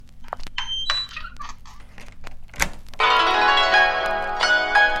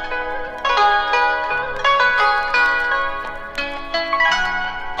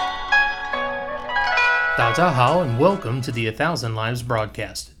Dazahao, and welcome to the 1,000 Lives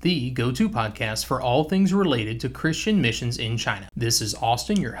broadcast, the go-to podcast for all things related to Christian missions in China. This is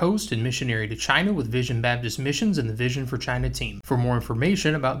Austin, your host and missionary to China with Vision Baptist Missions and the Vision for China team. For more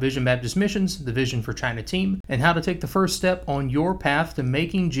information about Vision Baptist Missions, the Vision for China team, and how to take the first step on your path to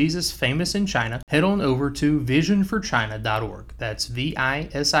making Jesus famous in China, head on over to visionforchina.org. That's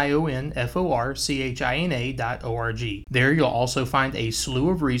visionforchina.org. There you'll also find a slew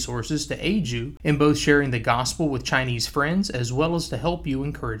of resources to aid you in both sharing the gospel with Chinese friends as well as to help you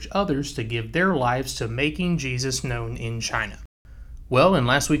encourage others to give their lives to making Jesus known in China. Well, in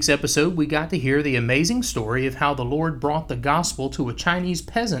last week's episode, we got to hear the amazing story of how the Lord brought the gospel to a Chinese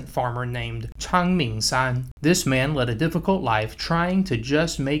peasant farmer named Chang Mingsan. This man led a difficult life, trying to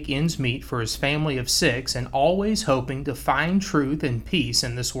just make ends meet for his family of 6 and always hoping to find truth and peace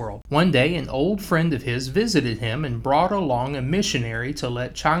in this world. One day, an old friend of his visited him and brought along a missionary to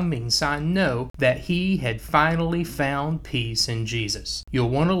let Chang Mingsan know that he had finally found peace in Jesus. You'll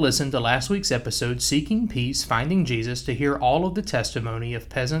want to listen to last week's episode, Seeking Peace, Finding Jesus, to hear all of the testimony of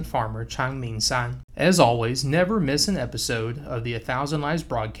peasant farmer Chang Mingsan. As always, never miss an episode of the 1,000 Lives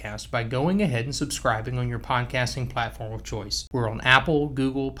broadcast by going ahead and subscribing on your podcasting platform of choice. We're on Apple,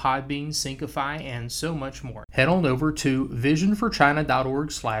 Google, Podbean, Syncify, and so much more. Head on over to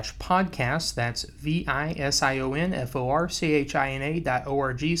visionforchina.org/podcast. That's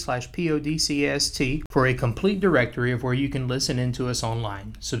visionforchina.org/podcast for a complete directory of where you can listen in to us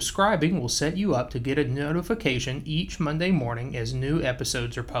online. Subscribing will set you up to get a notification each Monday morning as new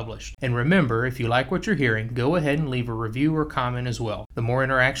episodes are published. And remember, if you like what you're hearing, go ahead and leave a review or comment as well. The more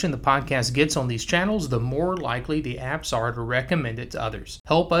interaction the podcast gets on these channels, the more likely the apps are to recommend it to others.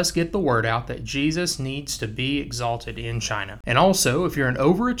 Help us get the word out that Jesus needs to be exalted in China. And also, if you're an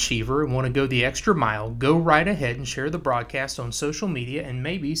overachiever and want to go the extra mile, go right ahead and share the broadcast on social media and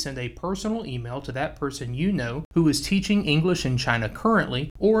maybe send a personal email to that person you know who is teaching English in China currently,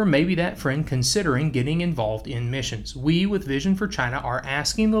 or maybe that friend considering getting involved in missions. We with Vision for China are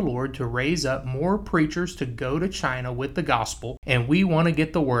asking the Lord to raise up more preachers to go to China with the gospel, and we want to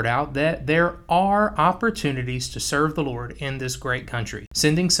get the word out that there are opportunities to serve the Lord in this great country.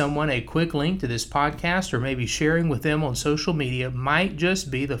 Sending someone a quick link to this podcast or maybe sharing with them on social media might just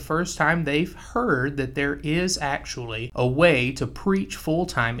be the first time they've heard that there is actually a way to preach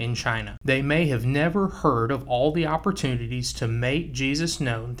full-time in China. They may have never heard of all the opportunities to make Jesus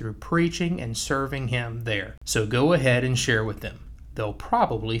known through preaching and serving Him there. So go ahead and share with them. They'll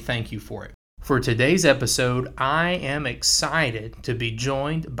probably thank you for it. For today's episode, I am excited to be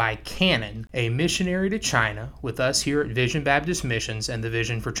joined by Cannon, a missionary to China, with us here at Vision Baptist Missions and the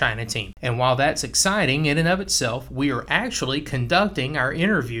Vision for China team. And while that's exciting in and of itself, we are actually conducting our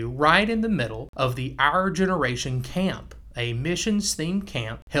interview right in the middle of the Our Generation Camp, a missions-themed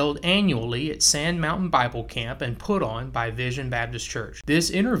camp held annually at Sand Mountain Bible Camp and put on by Vision Baptist Church. This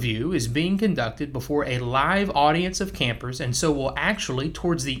interview is being conducted before a live audience of campers, and so we'll actually,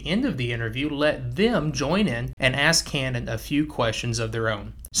 towards the end of the interview, let them join in and ask Cannon a few questions of their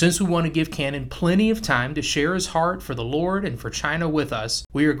own. Since we want to give Cannon plenty of time to share his heart for the Lord and for China with us,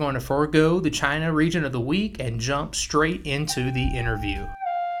 we are going to forego the China region of the week and jump straight into the interview.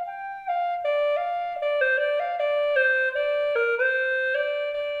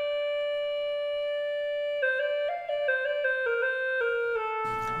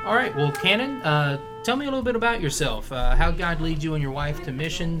 All right, well, Cannon, tell me a little bit about yourself, how God leads you and your wife to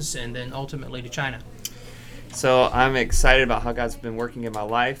missions and then ultimately to China. So I'm excited about how God's been working in my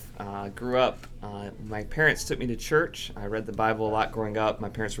life. Grew up, my parents took me to church. I read the Bible a lot growing up. My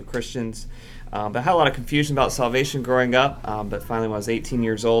parents were Christians, but I had a lot of confusion about salvation growing up. But finally, when I was 18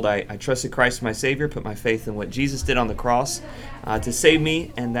 years old, I trusted Christ as my Savior, put my faith in what Jesus did on the cross to save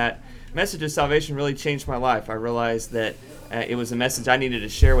me, and that message of salvation really changed my life. I realized that it was a message I needed to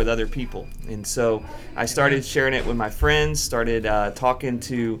share with other people. And so I started sharing it with my friends, started talking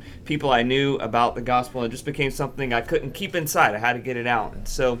to people I knew about the gospel, and it just became something I couldn't keep inside. I had to get it out. And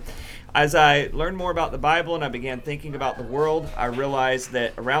so as I learned more about the Bible and I began thinking about the world, I realized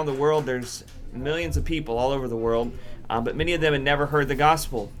that around the world there's millions of people all over the world, but many of them had never heard the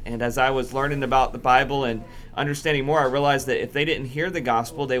gospel. And as I was learning about the Bible and understanding more, I realized that if they didn't hear the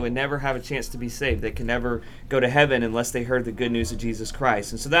gospel, they would never have a chance to be saved. They could never go to heaven unless they heard the good news of Jesus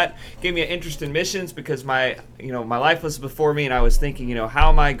Christ. And so that gave me an interest in missions because my life was before me, and I was thinking, how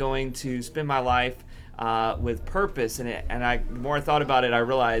am I going to spend my life with purpose? The more I thought about it, I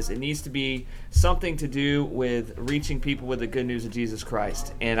realized it needs to be something to do with reaching people with the good news of Jesus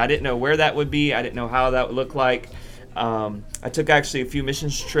Christ. And I didn't know where that would be. I didn't know how that would look like. I took actually a few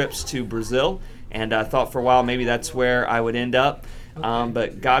missions trips to Brazil, and I thought for a while maybe that's where I would end up. Okay.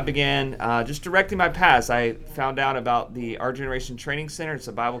 But God began just directing my paths. I found out about the Our Generation Training Center. It's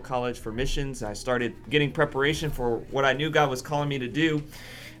a Bible college for missions. I started getting preparation for what I knew God was calling me to do.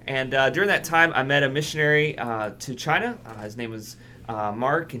 And during that time, I met a missionary to China. His name was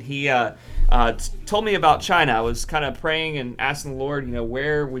Mark, and he told me about China. I was kind of praying and asking the Lord,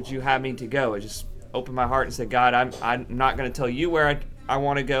 where would you have me to go? I just opened my heart and said, God, I'm not going to tell you where I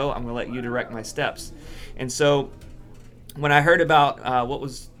want to go. I'm going to let you direct my steps. And so when I heard about what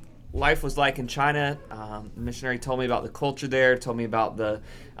life was like in China, the missionary told me about the culture there, told me about the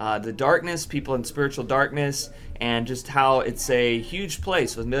darkness, people in spiritual darkness, and just how it's a huge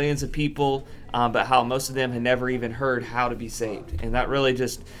place with millions of people, but how most of them had never even heard how to be saved. And that really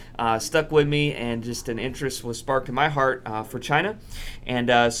just stuck with me, and just an interest was sparked in my heart for China.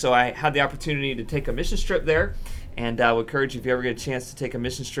 And so I had the opportunity to take a mission trip there. And I would encourage you, if you ever get a chance to take a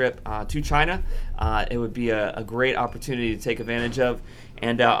mission trip to China, it would be a great opportunity to take advantage of.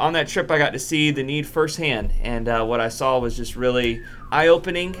 And on that trip, I got to see the need firsthand. And what I saw was just really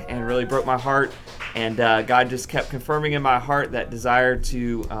eye-opening and really broke my heart. And God just kept confirming in my heart that desire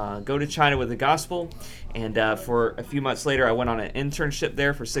to go to China with the gospel. And for a few months later, I went on an internship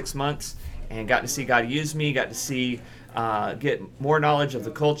there for 6 months and got to see God use me, got to see get more knowledge of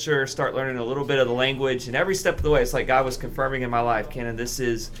the culture, start learning a little bit of the language, and every step of the way, it's like God was confirming in my life, Cannon, this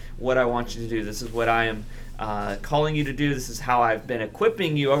is what I want you to do. This is what I am calling you to do. This is how I've been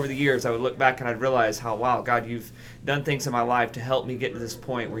equipping you over the years. I would look back and I'd realize how, wow, God, you've done things in my life to help me get to this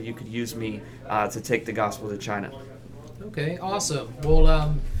point where you could use me to take the gospel to China. Okay, awesome.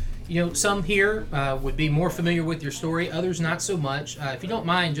 Well, some here would be more familiar with your story, others not so much. If you don't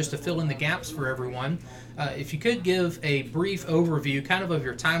mind, just to fill in the gaps for everyone, if you could give a brief overview kind of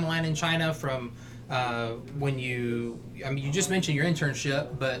your timeline in China from when you just mentioned your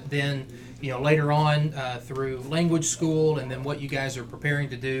internship, but then, later on through language school, and then what you guys are preparing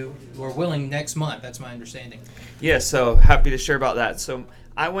to do or willing next month. That's my understanding. Yeah, so happy to share about that. So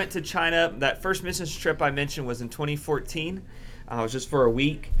I went to China. That first business trip I mentioned was in 2014. It was just for a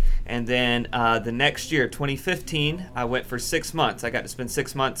week. And then the next year, 2015, I went for 6 months. I got to spend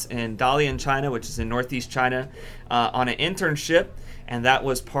 6 months in Dalian, China, which is in northeast China, on an internship. And that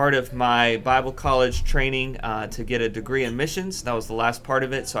was part of my Bible college training to get a degree in missions. That was the last part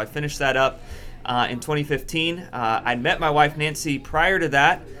of it. So I finished that up in 2015. I'd met my wife, Nancy, prior to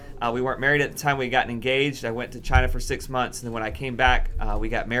that. We weren't married at the time. We got engaged. I went to China for 6 months. And then when I came back, we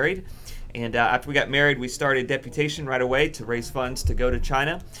got married. And after we got married, we started deputation right away to raise funds to go to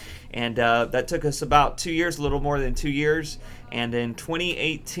China. And that took us about 2 years, a little more than 2 years. And in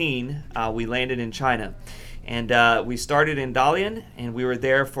 2018, we landed in China. And we started in Dalian, and we were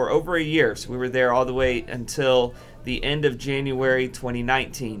there for over a year. So we were there all the way until the end of January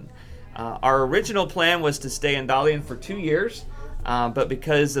 2019. Our original plan was to stay in Dalian for 2 years. But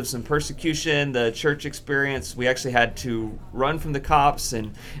because of some persecution, the church experience, we actually had to run from the cops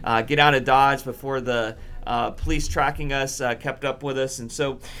and get out of Dodge before the police tracking us kept up with us. And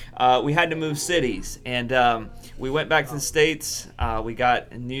so we had to move cities. And we went back to the States. We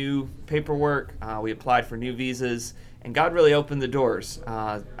got new paperwork. We applied for new visas. And God really opened the doors.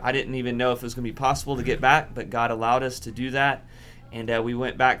 I didn't even know if it was going to be possible to get back, but God allowed us to do that. And we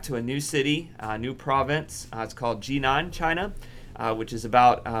went back to a new city, a new province. It's called Jinan, China. Which is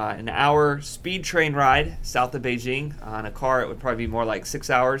about an hour speed train ride south of Beijing. On a car, it would probably be more like 6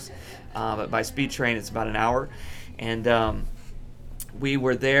 hours, but by speed train, it's about an hour. And we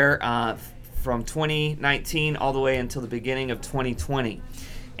were there from 2019 all the way until the beginning of 2020.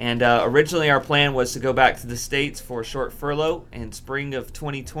 And originally, our plan was to go back to the States for a short furlough in spring of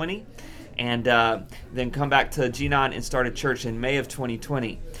 2020, and then come back to Jinan and start a church in May of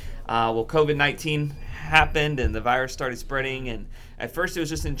 2020. Well, COVID-19 happened and the virus started spreading, and at first it was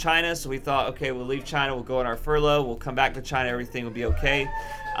just in China, so we thought, okay, we'll leave China, we'll go on our furlough, we'll come back to China, everything will be okay.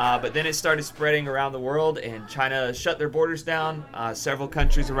 But then it started spreading around the world, and China shut their borders down. Several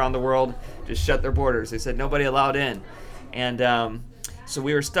countries around the world just shut their borders. They said nobody allowed in. And so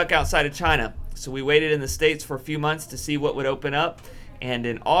we were stuck outside of China. So we waited in the States for a few months to see what would open up. And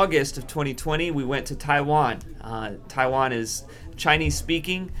in August of 2020, we went to Taiwan. Taiwan is Chinese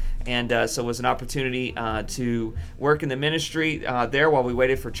speaking, and so it was an opportunity to work in the ministry there while we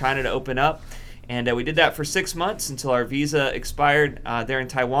waited for China to open up. And we did that for 6 months until our visa expired there in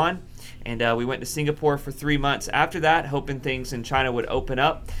Taiwan. And we went to Singapore for 3 months after that, hoping things in China would open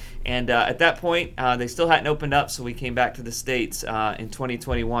up. And at that point, they still hadn't opened up, so we came back to the States in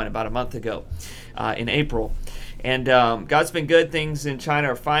 2021, about a month ago, in April. And God's been good. Things in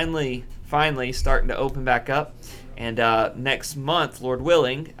China are finally starting to open back up. And next month, Lord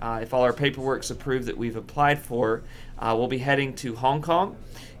willing, if all our paperwork's approved that we've applied for, we'll be heading to Hong Kong.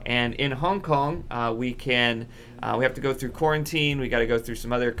 And in Hong Kong, we have to go through quarantine. We got to go through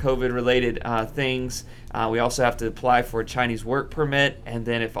some other COVID-related things. We also have to apply for a Chinese work permit. And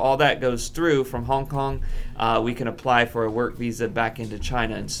then if all that goes through from Hong Kong, we can apply for a work visa back into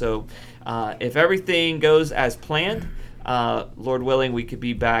China. And so if everything goes as planned, Lord willing, we could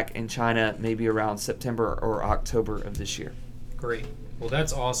be back in China maybe around September or October of this year. Great. Well,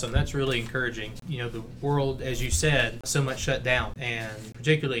 that's awesome. That's really encouraging. The world, as you said, so much shut down, and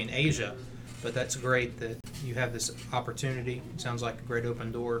particularly in Asia. But that's great that you have this opportunity. It sounds like a great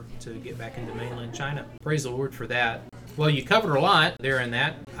open door to get back into mainland China. Praise the Lord for that. Well, you covered a lot there in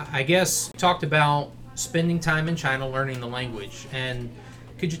that. I guess talked about spending time in China learning the language. And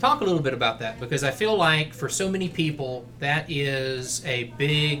could you talk a little bit about that? Because I feel like for so many people, that is a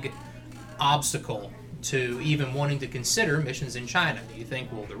big obstacle to even wanting to consider missions in China. You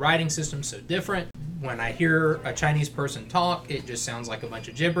think, well, the writing system's so different. When I hear a Chinese person talk, it just sounds like a bunch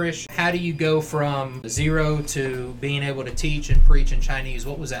of gibberish. How do you go from zero to being able to teach and preach in Chinese?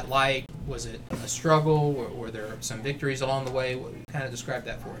 What was that like? Was it a struggle? Were there some victories along the way? Kind of describe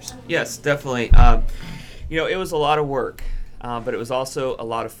that for us. Yes, definitely. It was a lot of work, but it was also a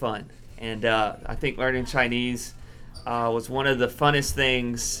lot of fun. And I think learning Chinese was one of the funnest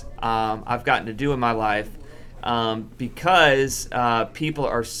things I've gotten to do in my life because people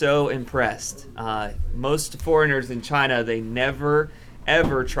are so impressed. Most foreigners in China, they never,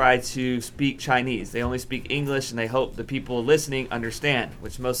 ever try to speak Chinese. They only speak English, and they hope the people listening understand,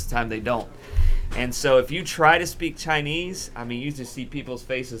 which most of the time they don't. And so if you try to speak Chinese, you just see people's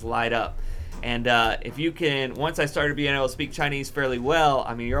faces light up. And if you can, once I started being able to speak Chinese fairly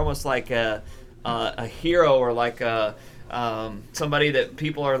well, you're almost like a hero, or like somebody that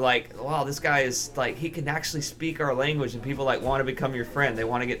people are like, wow, this guy is like, he can actually speak our language, and people like want to become your friend. They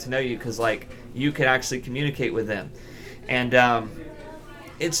want to get to know you because like you can actually communicate with them. And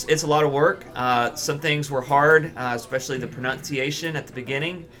it's a lot of work. Some things were hard, especially the pronunciation at the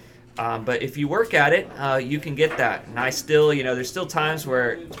beginning. But if you work at it, you can get that. And I still, there's still times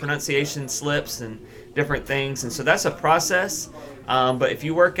where pronunciation slips and different things. And so that's a process. But if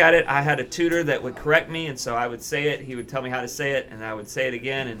you work at it, I had a tutor that would correct me. And so I would say it, he would tell me how to say it, and I would say it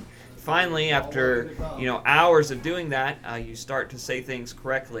again. And finally, after, hours of doing that, you start to say things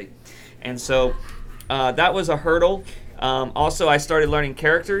correctly. And so that was a hurdle. Also, I started learning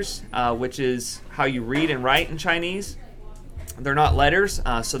characters, which is how you read and write in Chinese. They're not letters,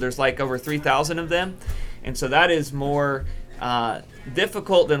 so there's like over 3,000 of them. And so that is more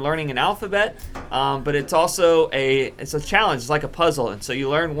difficult than learning an alphabet, but it's also it's a challenge. It's like a puzzle. And so you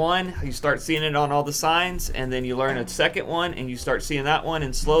learn one, you start seeing it on all the signs, and then you learn a second one, and you start seeing that one.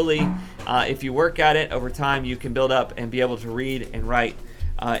 And slowly, if you work at it over time, you can build up and be able to read and write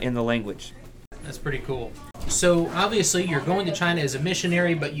in the language. That's pretty cool. So obviously you're going to China as a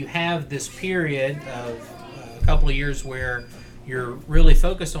missionary, but you have this period of a couple of years where you're really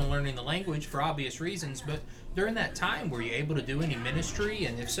focused on learning the language for obvious reasons. But during that time, were you able to do any ministry?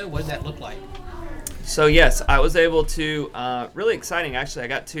 And if so, what did that look like? So yes, I was able to, really exciting actually, I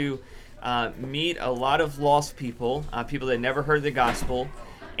got to meet a lot of lost people, people that never heard the gospel.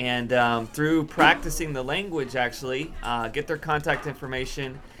 And through practicing the language, actually, get their contact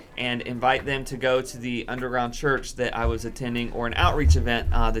information and invite them to go to the underground church that I was attending, or an outreach event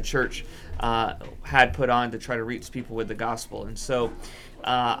the church had put on to try to reach people with the gospel. And so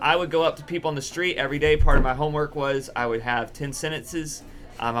I would go up to people on the street every day. Part of my homework was I would have 10 sentences.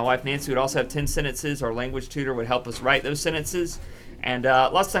 My wife Nancy would also have 10 sentences. Our language tutor would help us write those sentences. And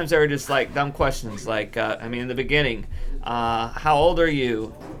lots of times they were just like dumb questions, like, in the beginning, how old are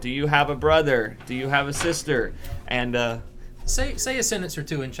you? Do you have a brother? Do you have a sister? And say a sentence or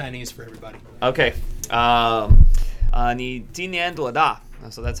two in Chinese for everybody. Okay. 你今年多大?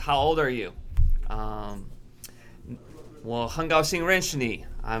 So that's how old are you? 我很高兴认识你.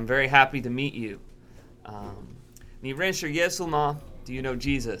 I'm very happy to meet you. 你认识耶稣吗? Do you know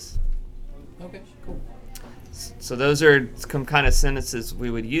Jesus? Okay, cool. So those are some kind of sentences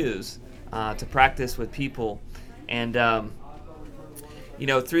we would use to practice with people. And,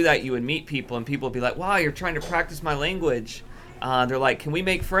 through that you would meet people, and people would be like, wow, you're trying to practice my language. They're like, can we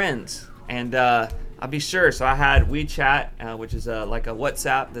make friends? And I'll be sure. So I had WeChat, which is like a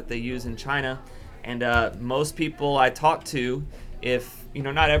WhatsApp that they use in China. And most people I talked to, if,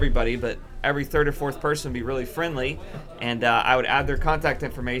 not everybody, but every third or fourth person would be really friendly. And I would add their contact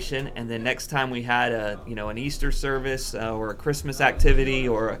information. And then next time we had an Easter service or a Christmas activity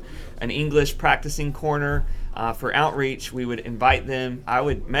or an English practicing corner for outreach, we would invite them. I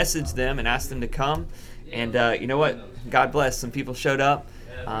would message them and ask them to come. And you know what? God bless. Some people showed up.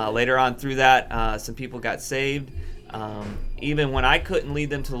 Later on through that, some people got saved. Even when I couldn't lead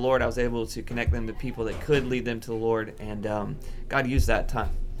them to the Lord, I was able to connect them to people that could lead them to the Lord, and God used that time.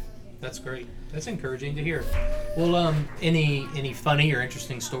 That's great. That's encouraging to hear. Well, any funny or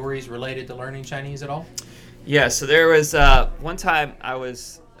interesting stories related to learning Chinese at all? Yeah, so there was one time I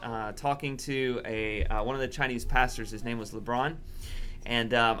was talking to one of the Chinese pastors. His name was LeBron,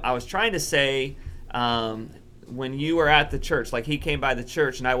 and I was trying to say when you were at the church, like he came by the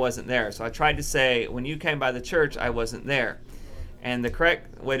church and I wasn't there. So I tried to say when you came by the church, I wasn't there. And the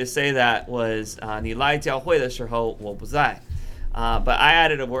correct way to say that was 你来教会的时候我不在. But I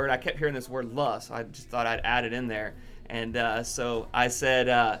added a word. I kept hearing this word "了," so I just thought I'd add it in there. And so I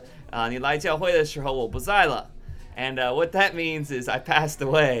said, 你来教会的时候我不在了. And what that means is I passed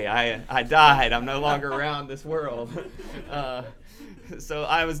away. I died. I'm no longer around this world. So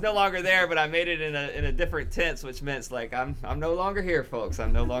I was no longer there, but I made it in a different tense, which meant like I'm no longer here, folks.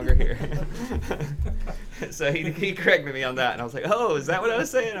 I'm no longer here. So he corrected me on that, and I was like, oh, is that what I was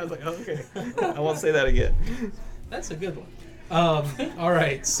saying? I was like, oh, okay. I won't say that again. That's a good one. All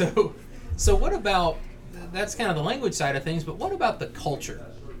right. So what about, that's kind of the language side of things, but what about the culture?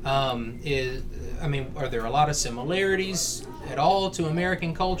 Are there a lot of similarities at all to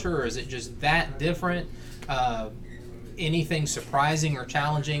American culture, or is it just that different? Anything surprising or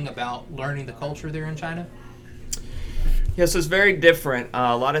challenging about learning the culture there in China? Yeah, so it's very different.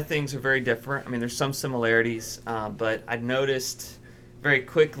 A lot of things are very different. I mean, there's some similarities, but I noticed very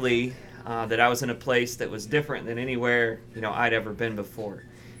quickly that I was in a place that was different than anywhere I'd ever been before,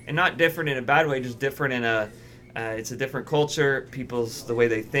 and not different in a bad way, just different in it's a different culture. The way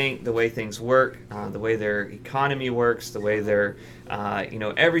they think, the way things work, the way their economy works, the way their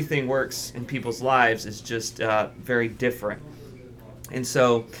everything works in people's lives is just very different. And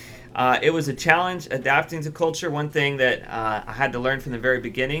so it was a challenge adapting to culture. One thing that I had to learn from the very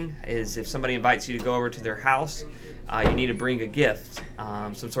beginning is if somebody invites you to go over to their house, you need to bring a gift,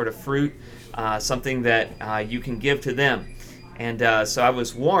 some sort of fruit, something that you can give to them. And so I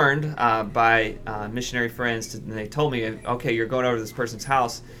was warned by missionary friends, and they told me, okay, you're going over to this person's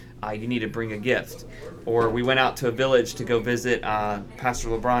house, you need to bring a gift. Or we went out to a village to go visit Pastor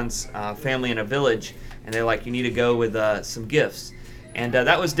LeBron's family in a village, and they're like, you need to go with some gifts. And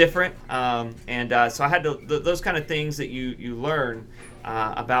that was different. So I had to, those kind of things that you learn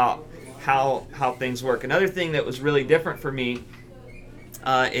about how things work. Another thing that was really different for me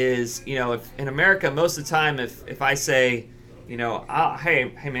is, if in America, most of the time, if I say,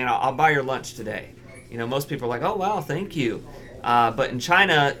 hey man, I'll buy your lunch today. Most people are like, oh wow, thank you. But in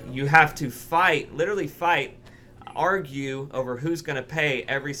China, you have to literally fight, argue over who's going to pay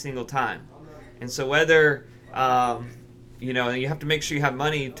every single time. And so whether, you have to make sure you have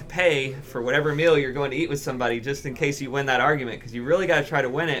money to pay for whatever meal you're going to eat with somebody, just in case you win that argument, because you really got to try to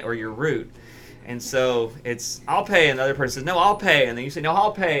win it or you're rude. And so it's, I'll pay, and the other person says, no, I'll pay. And then you say, no,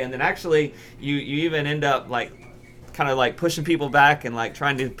 I'll pay. And then actually you even end up kind of pushing people back and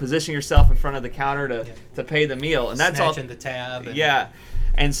trying to position yourself in front of the counter to pay the meal, and that's snatching the tab.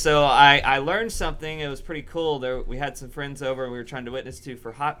 And so I learned something. It was pretty cool. We had some friends over we were trying to witness to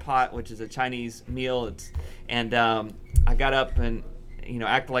for hot pot, which is a Chinese meal. I got up and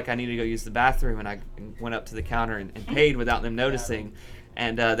acted like I needed to go use the bathroom, and I went up to the counter and paid without them noticing.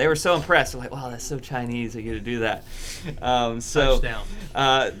 And they were so impressed. They're like, wow, that's so Chinese of you to do that.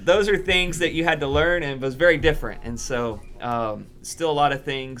 Those are things that you had to learn, and it was very different. And so still a lot of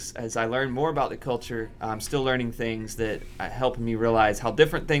things, as I learn more about the culture, I'm still learning things that help me realize how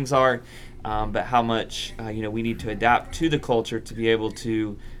different things are, but how much we need to adapt to the culture to be able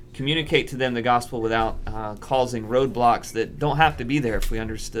to communicate to them the gospel without causing roadblocks that don't have to be there if we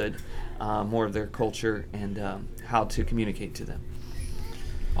understood more of their culture and how to communicate to them.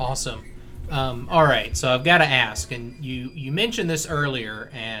 Awesome. All right, so I've got to ask, and you mentioned this earlier,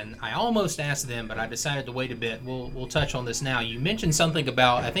 and I almost asked them, but I decided to wait a bit. We'll touch on this now. You mentioned something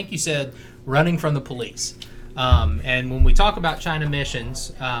about, I think you said, running from the police. And when we talk about China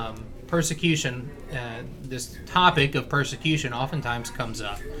missions, persecution, this topic of persecution oftentimes comes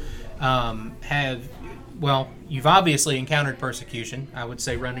up. You've obviously encountered persecution. I would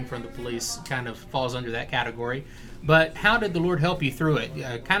say running from the police kind of falls under that category. But how did the Lord help you through it?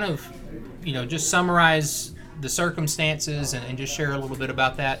 Just summarize the circumstances and just share a little bit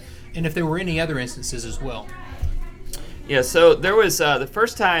about that. And if there were any other instances as well. Yeah, so there was the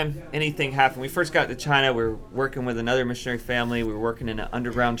first time anything happened. We first got to China. We were working with another missionary family. We were working in an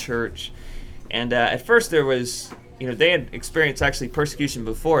underground church. And at first there was, they had experienced actually persecution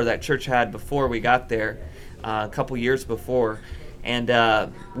before, that church had before we got there, a couple years before.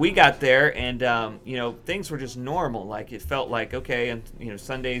 And we got there, and things were just normal. Like, it felt like, okay, and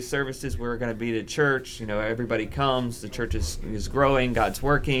Sunday services, we're going to be at church. Everybody comes. The church is growing. God's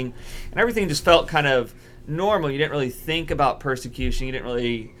working, and everything just felt kind of normal. You didn't really think about persecution.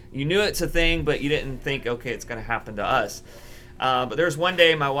 You knew it's a thing, but you didn't think, okay, it's going to happen to us. But there was one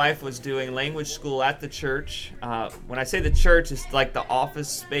day my wife was doing language school at the church. When I say the church, it's like the office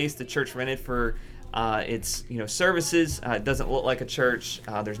space the church rented for its services. It doesn't look like a church.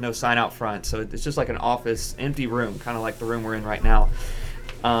 There's no sign out front, so it's just like an office, empty room, kind of like the room we're in right now.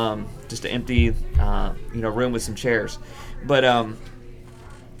 Just an empty room with some chairs. But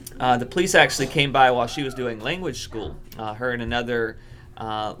the police actually came by while she was doing language school. Her and another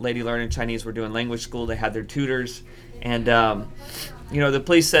lady learning Chinese were doing language school. They had their tutors. And, the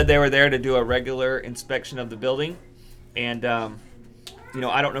police said they were there to do a regular inspection of the building. And, I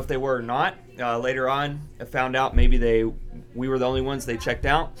don't know if they were or not. Later on, I found out maybe we were the only ones they checked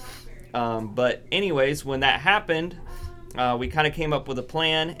out. But anyways, when that happened, we kind of came up with a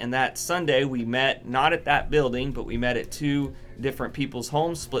plan. And that Sunday, we met not at that building, but we met at two different people's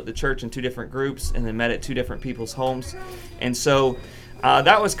homes, split the church in two different groups, and then met at two different people's homes. And so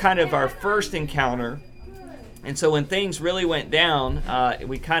that was kind of our first encounter. And so when things really went down,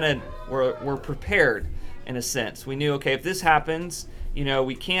 we kind of were prepared in a sense. We knew, okay, if this happens,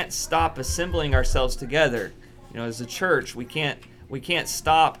 we can't stop assembling ourselves together. As a church, we can't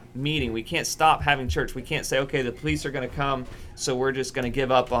stop meeting. We can't stop having church. We can't say, okay, the police are going to come, so we're just going to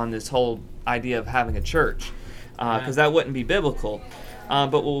give up on this whole idea of having a church, because that wouldn't be biblical.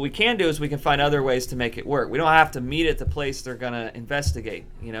 But what we can do is we can find other ways to make it work. We don't have to meet at the place they're going to investigate,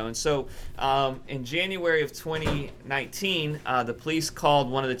 And so in January of 2019, the police called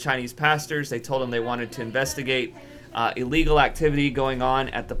one of the Chinese pastors. They told him they wanted to investigate illegal activity going on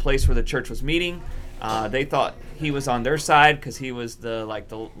at the place where the church was meeting. They thought he was on their side because he was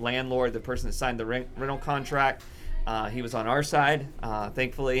the landlord, the person that signed the rental contract. He was on our side,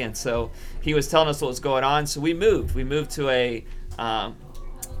 thankfully, and so he was telling us what was going on. So we moved. We moved to a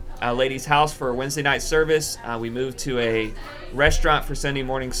lady's house for a Wednesday night service. We moved to a restaurant for Sunday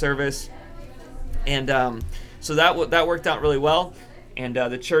morning service, and so that worked out really well. And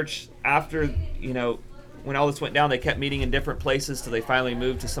the church, after when all this went down, they kept meeting in different places till they finally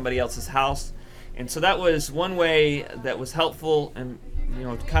moved to somebody else's house. And so that was one way that was helpful, and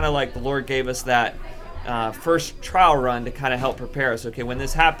kind of like the Lord gave us that first trial run to kind of help prepare us. Okay, when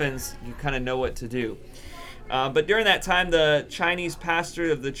this happens, you kind of know what to do. But during that time, the Chinese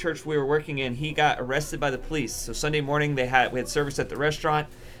pastor of the church we were working in, he got arrested by the police. So Sunday morning, we had service at the restaurant.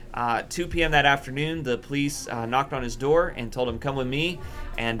 2 p.m. that afternoon, the police knocked on his door and told him, "Come with me."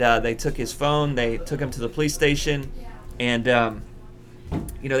 And they took his phone. They took him to the police station. And,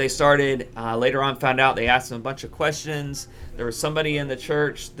 they started, later on found out, they asked him a bunch of questions. There was somebody in the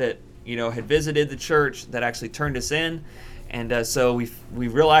church that, had visited the church that actually turned us in. And so we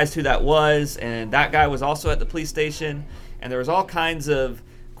realized who that was, and that guy was also at the police station. And there was all kinds of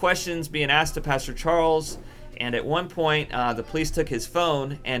questions being asked to Pastor Charles. And at one point, the police took his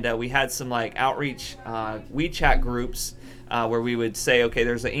phone, and we had some outreach WeChat groups where we would say, okay,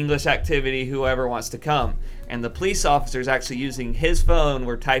 there's an English activity, whoever wants to come. And the police officers actually using his phone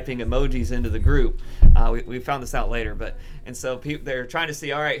were typing emojis into the group. We found this out later, and so they're trying to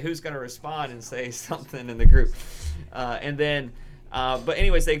see, all right, who's going to respond and say something in the group. But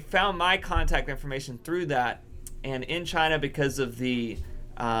anyways, they found my contact information through that. And in China, because of the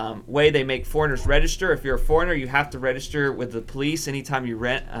way they make foreigners register, if you're a foreigner, you have to register with the police anytime you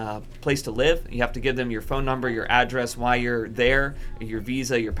rent a place to live. You have to give them your phone number, your address, why you're there, your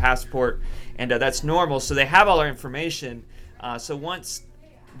visa, your passport, and that's normal. So they have all our information. So once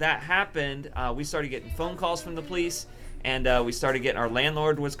that happened, we started getting phone calls from the police, and we started getting, our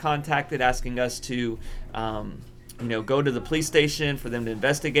landlord was contacted asking us to go to the police station for them to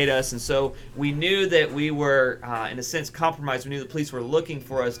investigate us. And so we knew that we were, in a sense, compromised. We knew the police were looking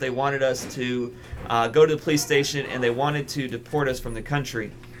for us. They wanted us to go to the police station, and they wanted to deport us from the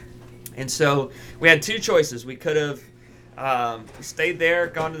country. And so we had two choices. We could have stayed there,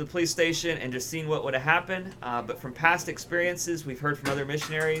 gone to the police station, and just seen what would have happened. But from past experiences, we've heard from other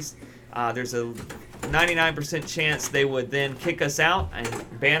missionaries, there's a 99% chance they would then kick us out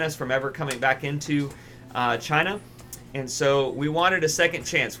and ban us from ever coming back into China. And so we wanted a second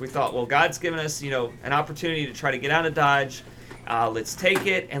chance. We thought, well, God's given us, an opportunity to try to get out of Dodge. Let's take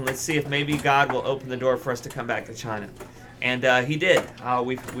it, and let's see if maybe God will open the door for us to come back to China. And He did.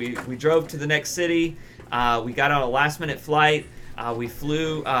 We drove to the next city. We got on a last-minute flight. We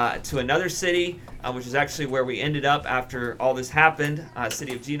flew to another city, which is actually where we ended up after all this happened,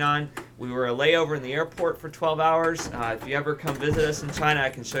 city of Jinan. We were a layover in the airport for 12 hours. If you ever come visit us in China, I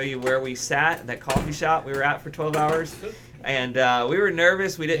can show you where we sat, that coffee shop we were at for 12 hours. And we were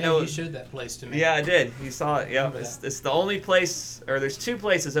nervous. We didn't know. You showed that place to me. Yeah, I did. You saw it. Yeah, it's the only place, or there's 2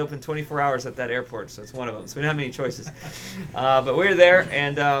 places open 24 hours at that airport, so it's one of them. So we didn't have many choices. But we were there,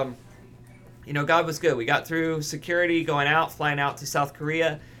 and God was good. We got through security, flying out to South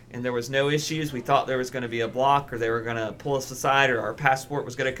Korea, and there was no issues. We thought there was going to be a block, or they were going to pull us aside, or our passport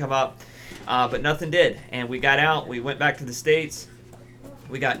was going to come up, but nothing did. And we got out. We went back to the States.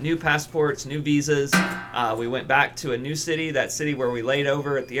 We got new passports, new visas. We went back to a new city, that city where we laid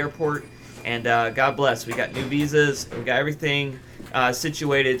over at the airport. And God bless, we got new visas. We got everything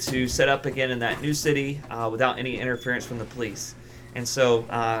situated to set up again in that new city without any interference from the police. And so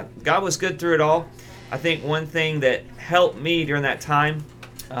God was good through it all. I think one thing that helped me during that time,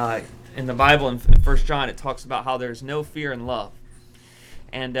 in the Bible, in 1 John, it talks about how there's no fear in love.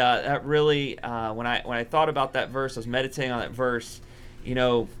 And that really, when I thought about that verse, I was meditating on that verse.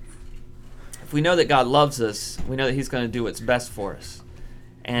 If we know that God loves us, we know that He's going to do what's best for us.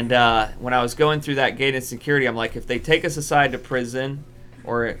 And when I was going through that gate of security, I'm like, if they take us aside to prison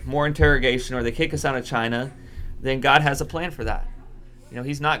or more interrogation, or they kick us out of China, then God has a plan for that.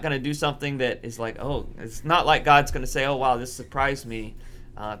 He's not going to do something that is like, oh, it's not like God's going to say, oh, wow, this surprised me.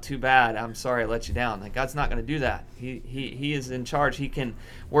 Too bad. I'm sorry I let you down. Like, God's not going to do that. He is in charge. He can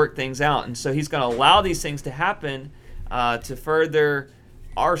work things out. And so He's going to allow these things to happen to further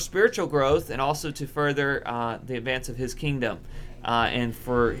our spiritual growth, and also to further the advance of His kingdom, and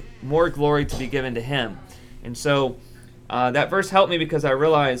for more glory to be given to Him. And so that verse helped me, because I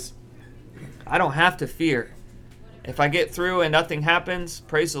realized I don't have to fear. If I get through and nothing happens,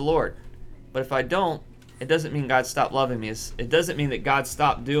 praise the Lord. But if I don't, it doesn't mean God stopped loving me. It doesn't mean that God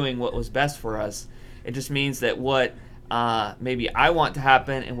stopped doing what was best for us. It just means that what maybe I want to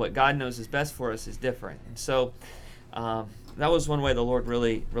happen and what God knows is best for us is different. And so that was one way the Lord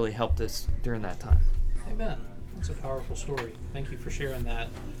really, really helped us during that time. Amen. It's a powerful story. Thank you for sharing that.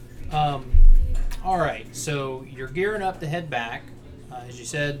 All right, so you're gearing up to head back. As you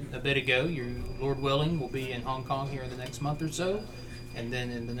said a bit ago, you, Lord willing, will be in Hong Kong here in the next month or so. And then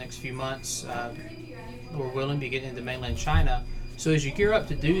in the next few months, Lord willing, be getting into mainland China. So as you gear up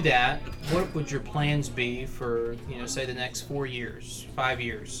to do that, what would your plans be for, say the next 4 years, 5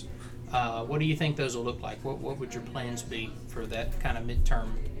 years? What do you think those will look like? What would your plans be for that kind of midterm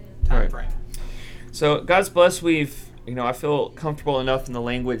time frame? So God's blessed. I feel comfortable enough in the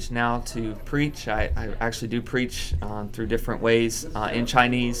language now to preach. I actually do preach through different ways in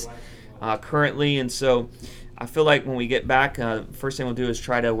Chinese currently. And so I feel like when we get back, first thing we'll do is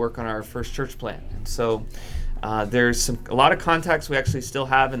try to work on our first church plant. And so there's a lot of contacts we actually still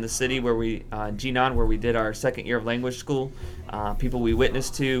have in the city where Jinan, where we did our second year of language school. People we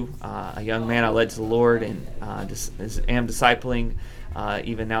witnessed to, a young man I led to the Lord, and am discipling,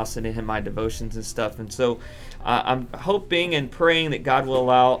 even now sending him my devotions and stuff. And so I'm hoping and praying that God will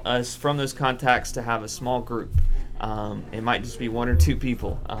allow us from those contacts to have a small group. It might just be 1 or 2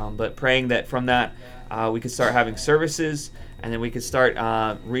 people, but praying that from that we could start having services, and then we could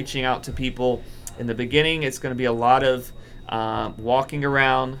start reaching out to people. In the beginning, it's going to be a lot of walking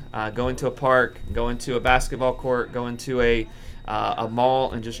around, going to a park, going to a basketball court, going to a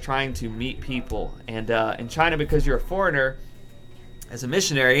mall, and just trying to meet people. And in China, because you're a foreigner, as a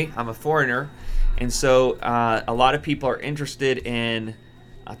missionary, I'm a foreigner, and so a lot of people are interested in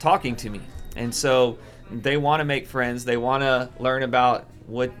talking to me. And so they want to make friends. They want to learn about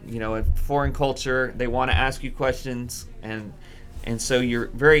a foreign culture. They want to ask you questions, and so you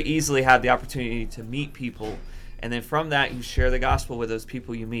very easily have the opportunity to meet people. And then from that, you share the gospel with those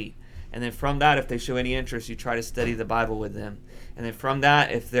people you meet. And then from that, if they show any interest, you try to study the Bible with them. And then from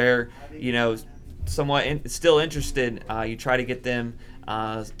that, if they're, somewhat still interested, you try to get them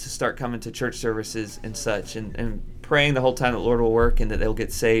to start coming to church services and such. And praying the whole time that the Lord will work and that they'll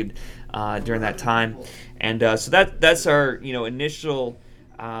get saved during that time. And so that's our, initial,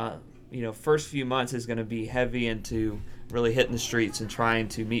 first few months is going to be heavy into really hitting the streets and trying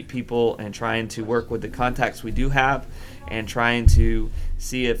to meet people and trying to work with the contacts we do have and trying to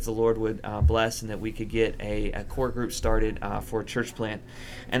see if the Lord would bless and that we could get a core group started for a church plant.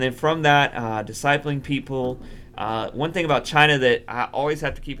 And then from that, discipling people. One thing about China that I always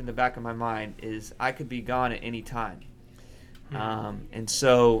have to keep in the back of my mind is I could be gone at any time. And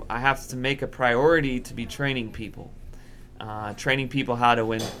so I have to make a priority to be training people. Training people how to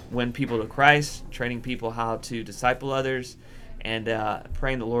win people to Christ, training people how to disciple others, and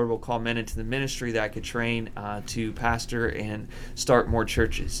praying the Lord will call men into the ministry that I could train to pastor and start more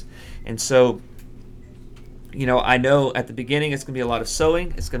churches. And so I know at the beginning it's going to be a lot of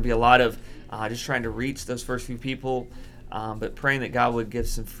sowing. It's going to be a lot of just trying to reach those first few people, but praying that God would give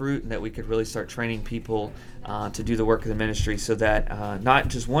some fruit and that we could really start training people to do the work of the ministry, so that not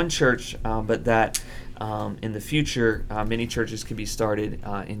just one church, but that in the future many churches can be started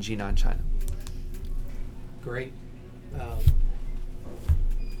in Jinan, China. Great.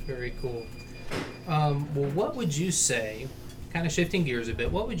 Very cool. Well, what would you say, kind of shifting gears a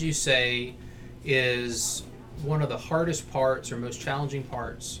bit, what would you say is one of the hardest parts or most challenging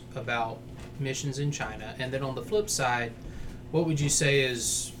parts about missions in China? And then on the flip side, what would you say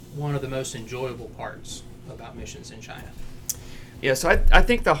is one of the most enjoyable parts about missions in China? Yeah, so I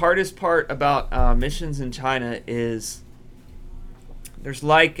think the hardest part about missions in China is there's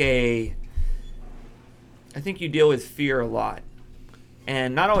I think you deal with fear a lot.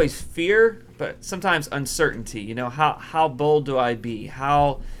 And not always fear, but sometimes uncertainty. How bold do I be?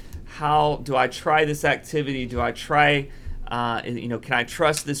 How do I try this activity? Do I try, can I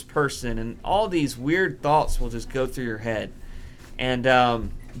trust this person? And all these weird thoughts will just go through your head. And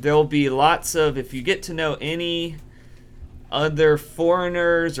there'll be lots of, if you get to know any other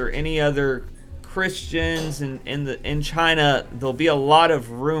foreigners or any other Christians in China, there'll be a lot of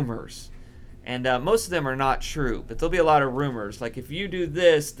rumors. And most of them are not true, but there'll be a lot of rumors. Like, if you do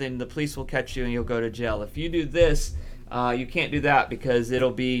this, then the police will catch you and you'll go to jail. If you do this, you can't do that because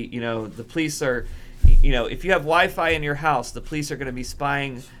it'll be, the police are, if you have Wi-Fi in your house, the police are going to be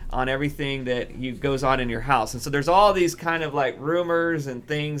spying on everything that goes on in your house. And so there's all these kind of like rumors and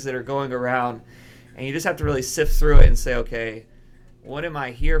things that are going around, and you just have to really sift through it and say, okay, what am I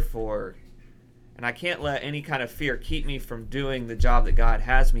here for? And I can't let any kind of fear keep me from doing the job that God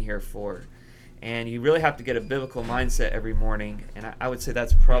has me here for. And you really have to get a biblical mindset every morning. And I would say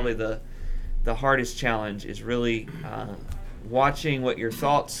that's probably the hardest challenge, is really watching what your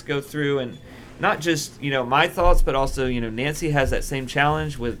thoughts go through. And not just, my thoughts, but also, Nancy has that same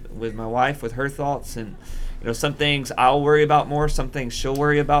challenge with my wife, with her thoughts. And, some things I'll worry about more, some things she'll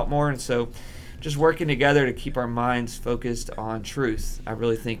worry about more. And so just working together to keep our minds focused on truth, I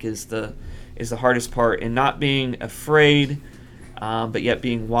really think is the hardest part. And not being afraid, but yet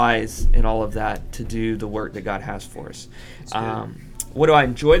being wise in all of that to do the work that God has for us. What do I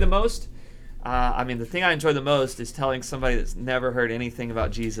enjoy the most? The thing I enjoy the most is telling somebody that's never heard anything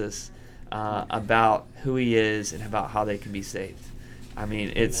about Jesus about who he is and about how they can be saved.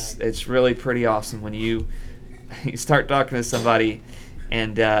 It's really pretty awesome when you start talking to somebody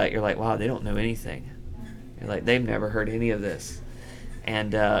and you're like, wow, they don't know anything. You're like, they've never heard any of this.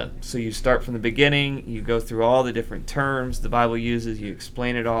 And so you start from the beginning, you go through all the different terms the Bible uses, you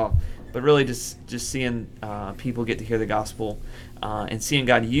explain it all, but really just seeing people get to hear the gospel and seeing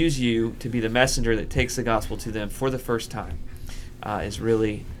God use you to be the messenger that takes the gospel to them for the first time is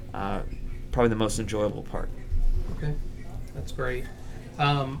really probably the most enjoyable part. Okay, that's great.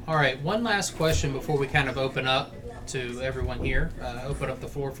 All right, one last question before we kind of open up to everyone here, open up the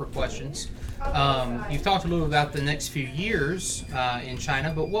floor for questions. You've talked a little about the next few years in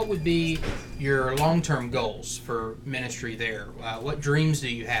China, but what would be your long-term goals for ministry there? What dreams do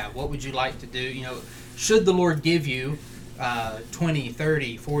you have? What would you like to do? Should the Lord give you 20,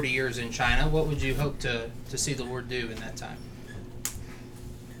 30, 40 years in China, what would you hope to see the Lord do in that time?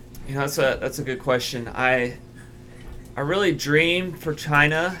 That's a good question. I really dreamed for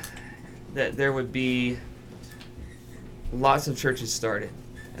China that there would be lots of churches started.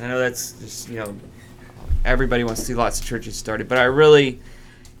 And I know that's just, everybody wants to see lots of churches started, but I really,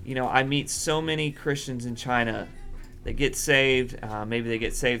 I meet so many Christians in China that get saved. Maybe they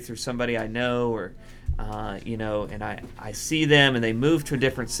get saved through somebody I know, or, and I see them and they move to a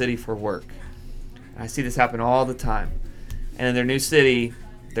different city for work. And I see this happen all the time. And in their new city,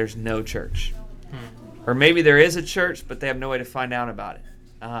 there's no church. Or maybe there is a church, but they have no way to find out about it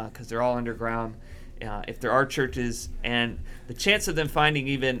because they're all underground. If there are churches, and the chance of them finding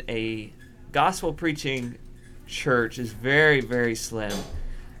even a gospel preaching church is very, very slim.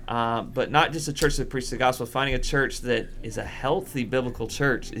 But not just a church that preaches the gospel, finding a church that is a healthy biblical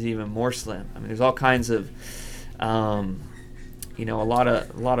church is even more slim. There's all kinds of, a lot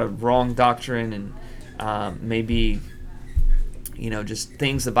of wrong doctrine and maybe, just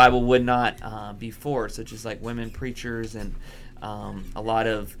things the Bible would not be for, such as like women preachers and a lot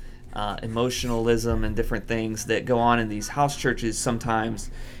of emotionalism and different things that go on in these house churches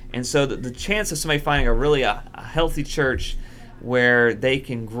sometimes. And so the chance of somebody finding a really a healthy church where they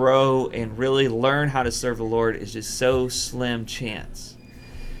can grow and really learn how to serve the Lord is just so slim chance.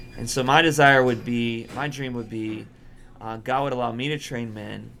 And so my dream would be, God would allow me to train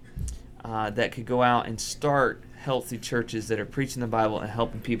men that could go out and start healthy churches that are preaching the Bible and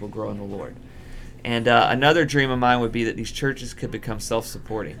helping people grow in the Lord. And another dream of mine would be that these churches could become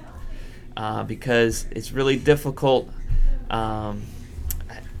self-supporting, because it's really difficult. I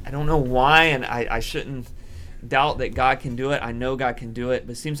don't know why, and I shouldn't doubt that God can do it. I know God can do it,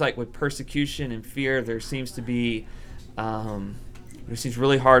 but it seems like with persecution and fear, there seems to be, it seems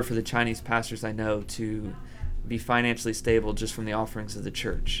really hard for the Chinese pastors I know to be financially stable just from the offerings of the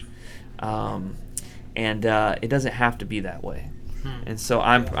church. And it doesn't have to be that way. And so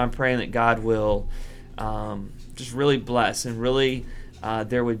I'm praying that God will just really bless, and really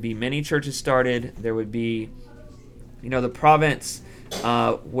there would be many churches started. There would be, the province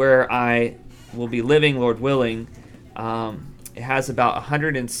where I will be living, Lord willing, it has about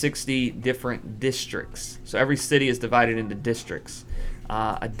 160 different districts. So every city is divided into districts.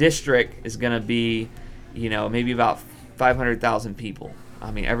 A district is going to be, maybe about 500,000 people.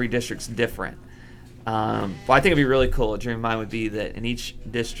 I mean, every district's different. But I think it'd be really cool. A dream of mine would be that in each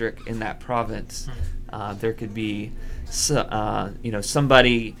district in that province, there could be,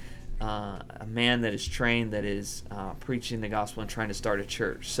 somebody, a man that is trained, that is preaching the gospel and trying to start a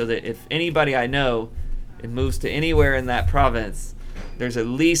church. So that if anybody I know moves to anywhere in that province, there's at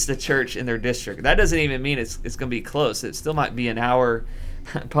least a church in their district. That doesn't even mean it's going to be close. It still might be an hour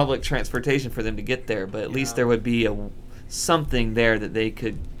public transportation for them to get there, but at least there would be something there that they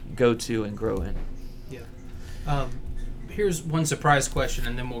could go to and grow in. Yeah. Here's one surprise question,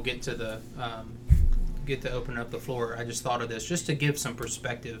 and then we'll get to open up the floor. I just thought of this just to give some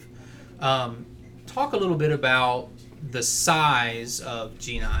perspective. Talk a little bit about the size of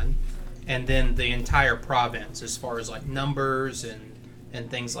Jinan and then the entire province as far as like numbers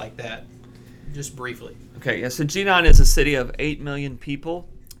and things like that, just briefly. Okay, yeah, so Jinan is a city of 8 million people,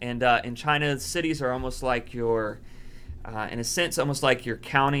 and in China, cities are almost like your, in a sense, almost like your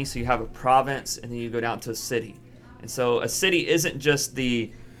county. So you have a province, and then you go down to a city. And so a city isn't just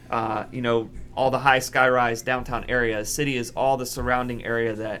the, all the high skyrise downtown area. A city is all the surrounding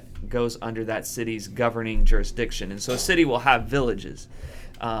area that goes under that city's governing jurisdiction. And so a city will have villages.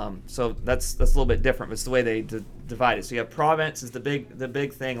 So that's a little bit different, but it's the way they divide it. So you have province is the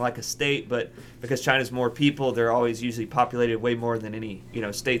big thing, like a state, but because China's more people, they're always usually populated way more than any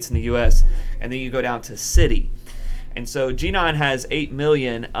states in the U.S. And then you go down to city. And so Jinan has 8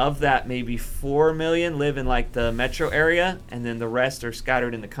 million. Of that, maybe 4 million live in like the metro area, and then the rest are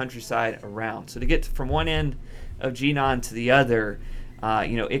scattered in the countryside around. So to get from one end of Jinan to the other,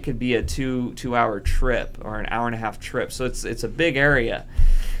 it could be a two-hour trip or an hour-and-a-half trip. So it's a big area.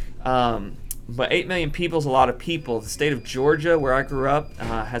 But 8 million people is a lot of people. The state of Georgia, where I grew up,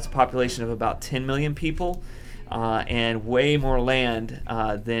 has a population of about 10 million people. And way more land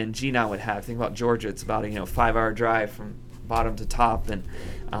than Jinan would have. Think about Georgia; it's about a 5-hour drive from bottom to top, and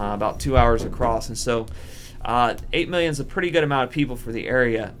about 2 hours across. And so, 8 million is a pretty good amount of people for the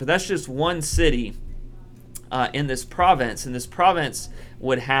area. But that's just one city in this province. And this province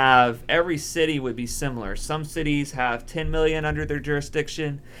would have, every city would be similar. Some cities have 10 million under their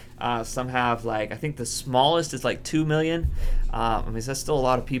jurisdiction. Some have I think the smallest is like 2 million. That's still a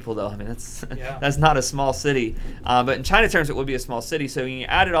lot of people though. That's not a small city. But in China terms, it would be a small city. So when you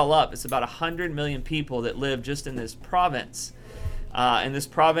add it all up, it's about 100 million people that live just in this province. In this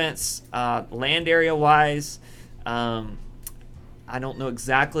province, land area wise, I don't know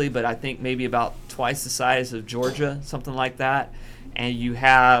exactly, but I think maybe about twice the size of Georgia, something like that. And you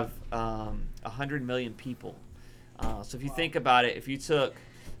have 100 million people. So if you think about it, if you took,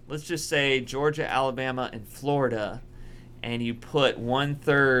 let's just say Georgia, Alabama, and Florida, and you put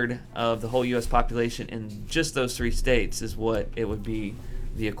 1/3 of the whole U.S. population in just those 3 states, is what it would be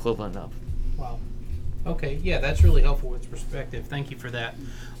the equivalent of. Wow. Okay, yeah, that's really helpful with perspective. Thank you for that.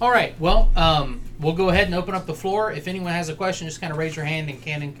 All right, well, we'll go ahead and open up the floor. If anyone has a question, just kind of raise your hand and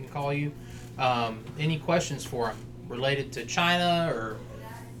Cannon can call you. Any questions for him related to China or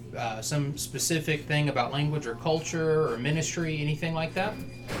some specific thing about language or culture or ministry, anything like that?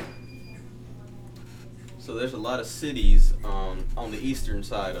 So there's a lot of cities on the eastern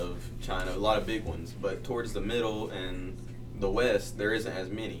side of China, a lot of big ones, but towards the middle and the west, there isn't as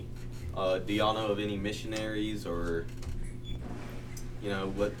many. Do y'all know of any missionaries or,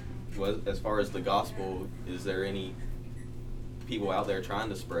 what as far as the gospel, is there any people out there trying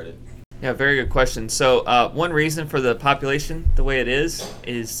to spread it? Yeah, very good question. So one reason for the population the way it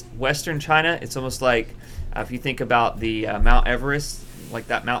is Western China. It's almost like if you think about the Mount Everest, like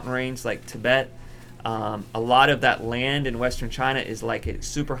that mountain range, like Tibet, a lot of that land in Western China is like at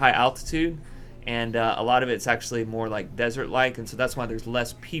super high altitude, and a lot of it's actually more like desert-like, and so that's why there's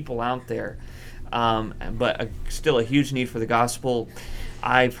less people out there. But still a huge need for the gospel.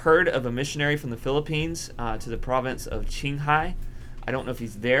 I've heard of a missionary from the Philippines to the province of Qinghai. I don't know if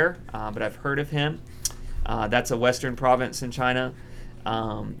he's there, but I've heard of him. That's a western province in China.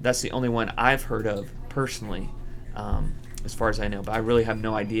 That's the only one I've heard of personally, as far as I know, but I really have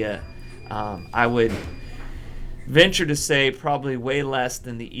no idea. I would venture to say probably way less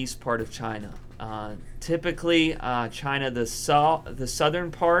than the east part of China. Typically, China, the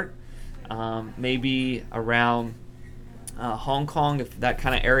southern part, maybe around Hong Kong, if that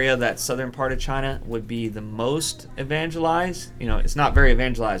kind of area, that southern part of China would be the most evangelized. It's not very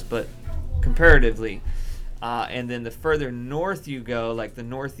evangelized, but comparatively. And then the further north you go, like the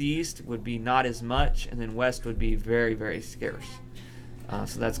northeast, would be not as much, and then west would be very, very scarce.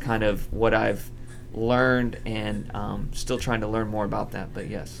 So that's kind of what I've learned, and still trying to learn more about that, but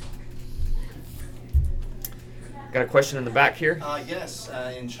yes. Got a question in the back here? Yes,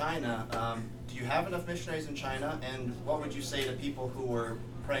 in China, do you have enough missionaries in China, and what would you say to people who were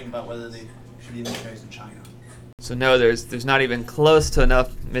praying about whether they should be missionaries in China? So no, there's not even close to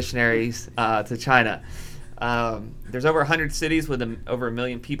enough missionaries to China. There's over 100 cities with over 1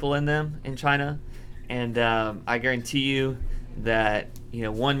 million people in them in China, and I guarantee you that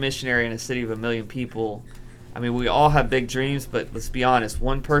one missionary in a city of 1 million people. I mean, we all have big dreams, but let's be honest,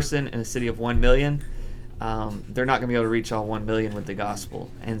 one person in a city of 1 million, they're not going to be able to reach all 1 million with the gospel.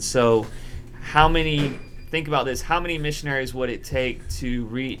 And so, think about this, how many missionaries would it take to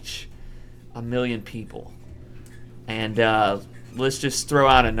reach 1 million people? And let's just throw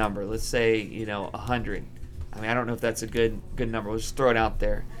out a number. Let's say 100. I mean, I don't know if that's a good number. We'll just throw it out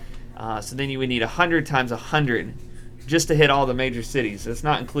there. So then you would need 100 times 100 just to hit all the major cities. It's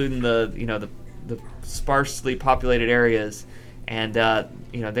not including the sparsely populated areas, and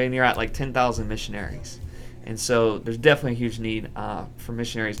then you're at like 10,000 missionaries. And so there's definitely a huge need for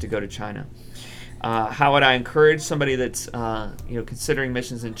missionaries to go to China. How would I encourage somebody that's considering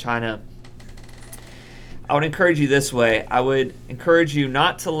missions in China? I would encourage you this way. I would encourage you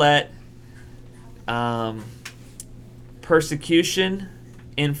not to let persecution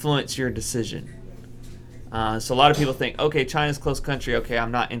influence your decision. So a lot of people think, okay, China's a close country, okay,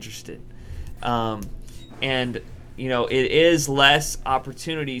 I'm not interested. And it is less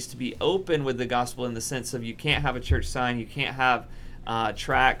opportunities to be open with the gospel, in the sense of you can't have a church sign, you can't have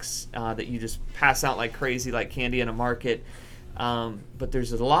tracts that you just pass out like crazy, like candy in a market. But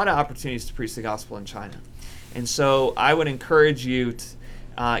there's a lot of opportunities to preach the gospel in China. And so I would encourage you to,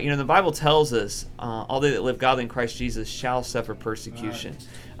 the Bible tells us, all they that live godly in Christ Jesus shall suffer persecution.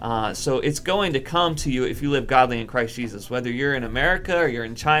 So it's going to come to you if you live godly in Christ Jesus. Whether you're in America, or you're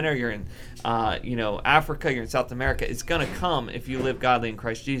in China, or you're in Africa, you're in South America, it's going to come if you live godly in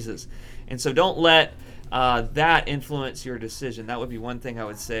Christ Jesus. And so don't let that influence your decision. That would be one thing I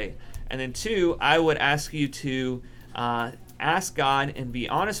would say. And then two, I would ask you to ask God and be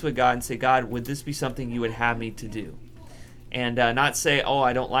honest with God and say, God, would this be something you would have me to do? And not say, oh,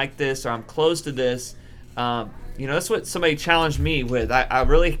 I don't like this, or I'm close to this. That's what somebody challenged me with. I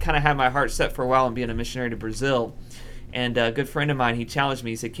really kind of had my heart set for a while on being a missionary to Brazil. And a good friend of mine, he challenged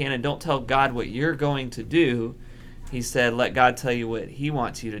me. He said, Cannon, don't tell God what you're going to do. He said, let God tell you what he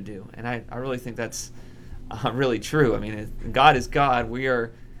wants you to do. And I really think that's really true. I mean, God is God. We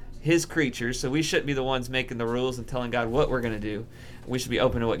are his creatures, so we shouldn't be the ones making the rules and telling God what we're going to do. We should be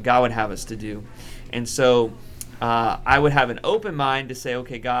open to what God would have us to do. And so I would have an open mind to say,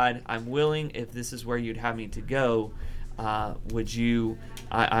 okay, God, I'm willing. If this is where you'd have me to go,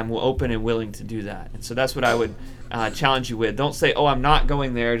 I'm open and willing to do that. And so that's what I would challenge you with. Don't say, oh, I'm not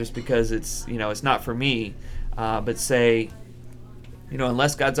going there just because it's not for me. But say,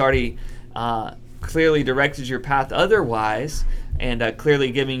 unless God's already clearly directed your path otherwise, and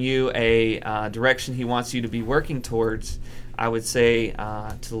clearly giving you a direction he wants you to be working towards, I would say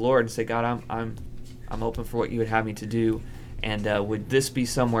to the Lord, and say, God, I'm open for what you would have me to do, and would this be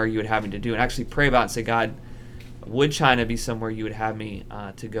somewhere you would have me to do? And actually pray about it and say, God, would China be somewhere you would have me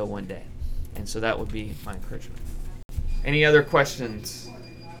to go one day? And so that would be my encouragement. Any other questions?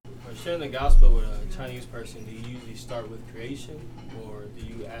 When sharing the gospel with a Chinese person, do you usually start with creation, or do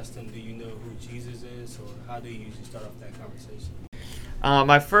you ask them, do you know who Jesus is, or how do you usually start off that conversation?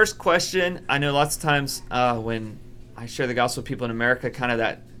 My first question, I know lots of times when I share the gospel with people in America, kind of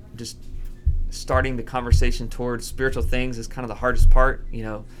that just starting the conversation towards spiritual things is kind of the hardest part.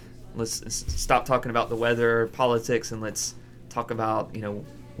 Let's stop talking about the weather, politics, and let's talk about,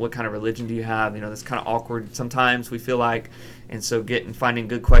 what kind of religion do you have? That's kind of awkward sometimes, we feel like. And so finding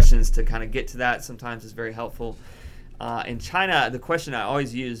good questions to kind of get to that sometimes is very helpful. In China, the question I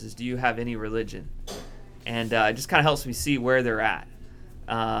always use is, do you have any religion? And it just kind of helps me see where they're at.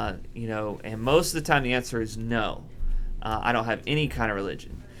 And most of the time the answer is no. I don't have any kind of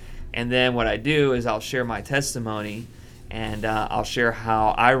religion. And then what I do is I'll share my testimony, and I'll share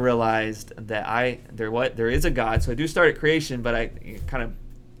how I realized that there is a God. So I do start at creation, but I kind of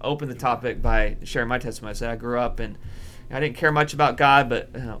open the topic by sharing my testimony. So I grew up and I didn't care much about God, but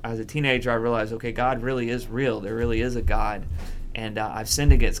as a teenager I realized, okay, God really is real. There really is a God, and I've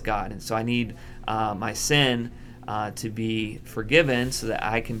sinned against God, and so I need my sin to be forgiven so that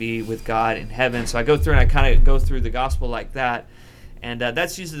I can be with God in heaven. So I go through and I kind of go through the gospel like that, and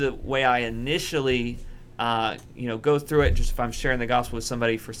that's usually the way I initially go through it. Just if I'm sharing the gospel with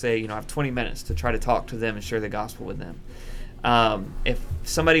somebody for, say, I have 20 minutes to try to talk to them and share the gospel with them. If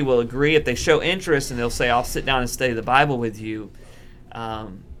somebody will agree, if they show interest and they'll say, I'll sit down and study the Bible with you,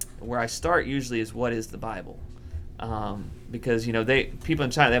 where I start usually is, what is the Bible? Because people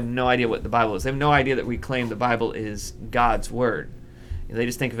in China, they have no idea what the Bible is. They have no idea that we claim the Bible is God's word. They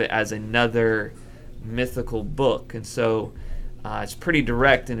just think of it as another mythical book, and so it's pretty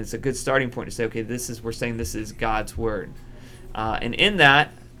direct, and it's a good starting point to say, okay, we're saying this is God's word, and in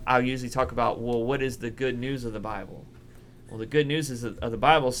that I'll usually talk about, well, what is the good news of the Bible? Well, the good news of the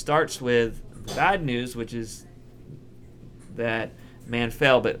Bible starts with the bad news, which is that man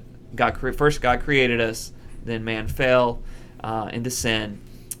fell, but God created us, then man fell into sin,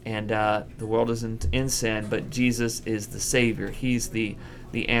 and the world isn't in sin, but Jesus is the Savior. He's the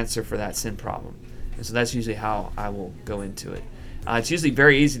answer for that sin problem. And so that's usually how I will go into it. It's usually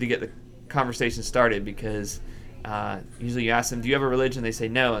very easy to get the conversation started, because usually you ask them, do you have a religion? They say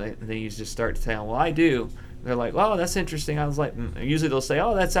no, and then you just start to tell them, well, I do. They're like, oh, that's interesting. I was like, usually they'll say,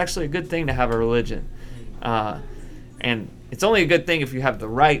 oh, that's actually a good thing to have a religion. And it's only a good thing if you have the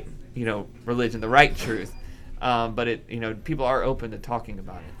right, religion, the right truth. But people are open to talking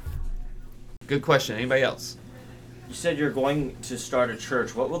about it. Good question. Anybody else? You said you're going to start a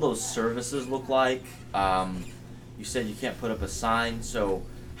church. What will those services look like? You said you can't put up a sign. So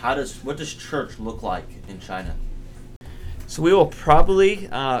what does church look like in China? So we will probably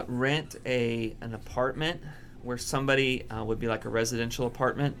rent an apartment where somebody would be like a residential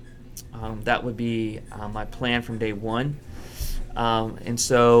apartment. That would be my plan from day one. And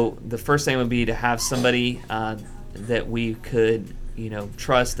so the first thing would be to have somebody that we could,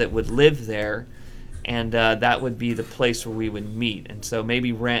 trust, that would live there, and that would be the place where we would meet. And so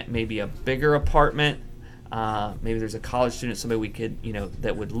maybe rent maybe a bigger apartment. Maybe there's a college student, somebody we could,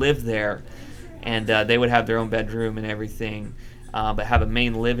 that would live there, and they would have their own bedroom and everything, but have a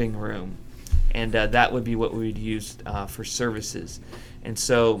main living room, and that would be what we would use for services. And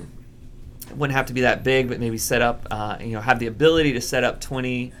so it wouldn't have to be that big, but maybe set up, have the ability to set up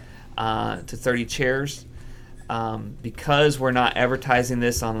 20 to 30 chairs. Because we're not advertising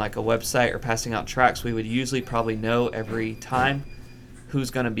this on like a website or passing out tracts, we would usually probably know every time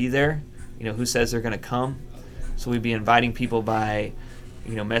who's going to be there, who says they're going to come. So we'd be inviting people by,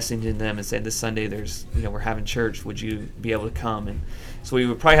 messaging them and saying, this Sunday there's, we're having church, would you be able to come? And so we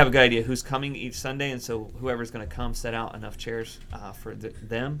would probably have a good idea who's coming each Sunday, and so whoever's going to come, set out enough chairs for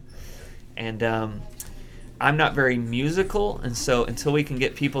them. And I'm not very musical, and so until we can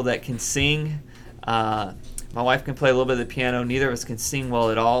get people that can sing, my wife can play a little bit of the piano. Neither of us can sing well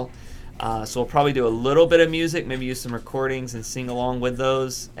at all. So we'll probably do a little bit of music, maybe use some recordings and sing along with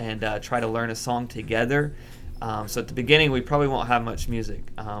those, and try to learn a song together. So at the beginning, we probably won't have much music,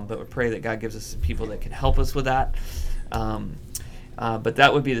 but we pray that God gives us some people that can help us with that. But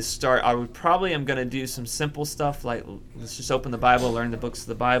that would be the start. I would probably am going to do some simple stuff, like let's just open the Bible, learn the books of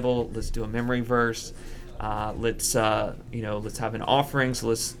the Bible. Let's do a memory verse. Let's have an offering. So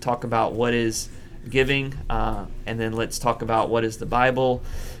let's talk about what is giving, and then let's talk about what is the Bible.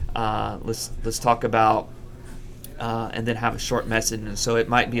 Let's talk about, and then have a short message. And so it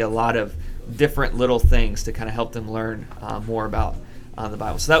might be a lot of different little things to kind of help them learn more about the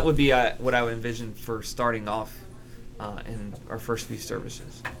Bible. So that would be what I would envision for starting off in our first few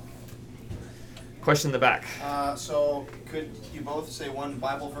services. Question in the back. So could you both say one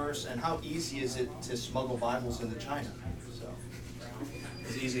Bible verse, and how easy is it to smuggle Bibles into China? So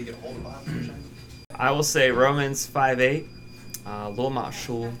is it easy to get hold of Bibles in China? I will say Romans 5:8, 罗马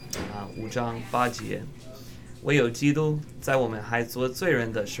书5章8节，唯有基督在我们还做罪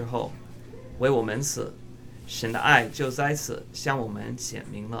人的时候为我们死，神的爱就在此向我们显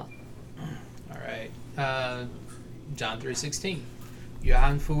明了。 All right. John 3:16， 约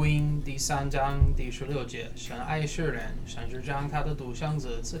翰福音第3章第16节，神爱世人，甚至将他的独生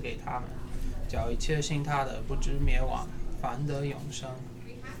子赐给他们，叫一切信他的不至灭亡，反得永生。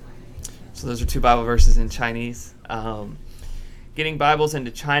 So those are two Bible verses in Chinese. Getting Bibles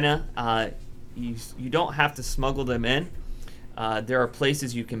into China, you don't have to smuggle them in. There are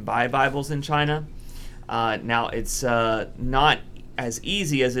places you can buy Bibles in China. Now it's not as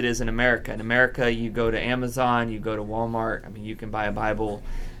easy as it is in America. In America, you go to Amazon, you go to Walmart. I mean, you can buy a Bible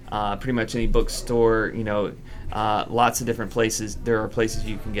pretty much any bookstore. Lots of different places. There are places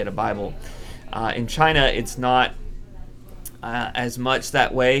you can get a Bible. In China, it's not as much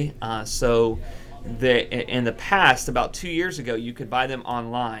that way. So in the past, about 2 years ago, you could buy them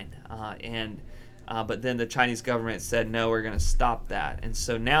online, but then the Chinese government said, no, we're going to stop that. And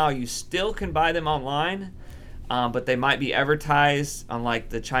so now you still can buy them online, but they might be advertised on like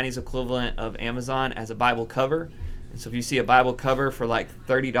the Chinese equivalent of Amazon as a Bible cover. And so if you see a Bible cover for like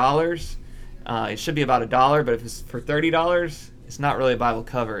 $30, it should be about $1, but if it's for $30, it's not really a Bible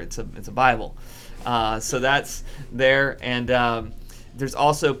cover. It's a Bible. So that's there. And there's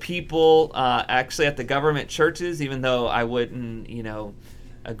also people actually at the government churches, even though I wouldn't,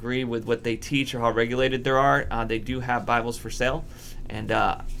 agree with what they teach or how regulated they are, they do have Bibles for sale. And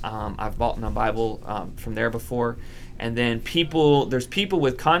I've bought a Bible from there before. And then there's people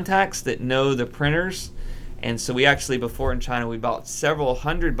with contacts that know the printers. And so we actually, before in China, we bought several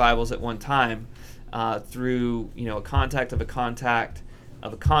hundred Bibles at one time through, a contact of a contact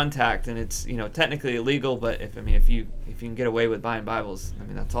of a contact. And it's, technically illegal, but if you can get away with buying Bibles,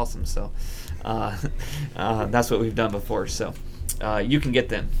 that's awesome. So that's what we've done before. So you can get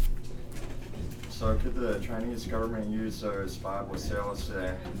them. So could the Chinese government use those Bible sales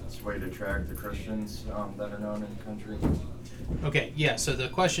as a way to track the Christians that are known in the country? Okay, yeah, so the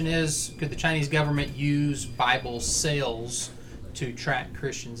question is, could the Chinese government use Bible sales to track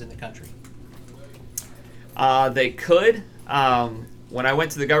Christians in the country? They could. When I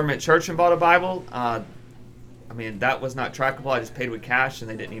went to the government church and bought a Bible, that was not trackable. I just paid with cash, and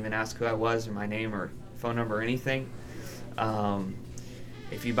they didn't even ask who I was or my name or phone number or anything.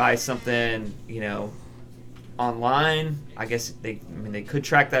 If you buy something, online, I guess they could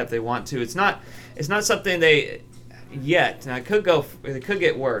track that if they want to. It's not something they yet. Now it could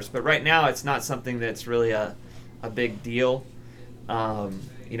get worse, but right now it's not something that's really a big deal. When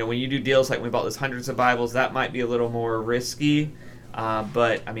you do deals like we bought those hundreds of Bibles, that might be a little more risky.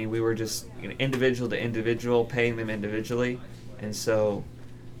 But we were just individual to individual, paying them individually, and so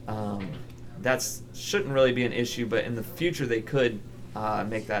that shouldn't really be an issue. But in the future, they could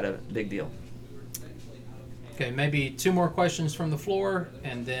make that a big deal. Okay, maybe two more questions from the floor,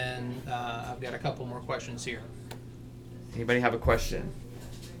 and then I've got a couple more questions here. Anybody have a question?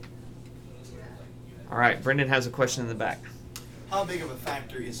 All right, Brendan has a question in the back. How big of a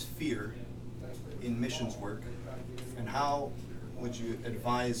factor is fear in missions work, and how would you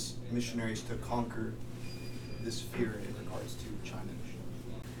advise missionaries to conquer this fear in regards to China mission?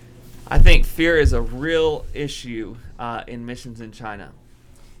 I think fear is a real issue in missions in China,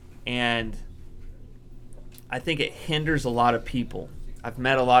 and I think it hinders a lot of people. I've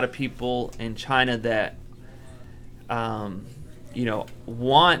met a lot of people in China that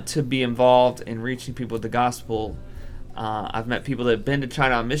want to be involved in reaching people with the gospel. I've met people that have been to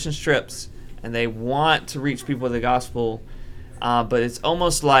China on mission trips, and they want to reach people with the gospel, but it's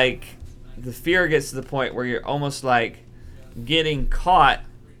almost like the fear gets to the point where you're almost like getting caught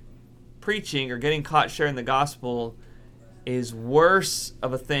preaching or getting caught sharing the gospel is worse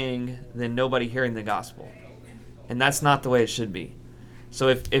of a thing than nobody hearing the gospel. And that's not the way it should be. So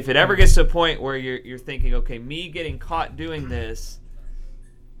if it ever gets to a point where you're thinking, okay, me getting caught doing this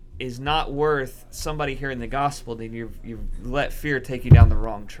is not worth somebody hearing the gospel, then you've let fear take you down the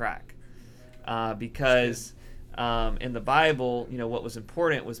wrong track. Because in the Bible, what was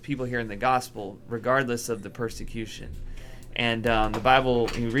important was people hearing the gospel, regardless of the persecution. And the Bible,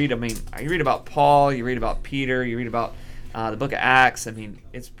 you read about Paul, you read about Peter, you read about the book of Acts.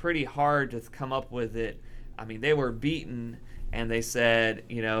 It's pretty hard to come up with it. They were beaten, and they said,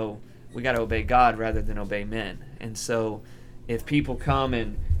 we got to obey God rather than obey men. And so if people come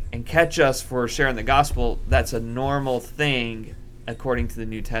and catch us for sharing the gospel, that's a normal thing according to the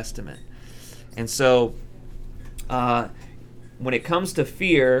New Testament. And so when it comes to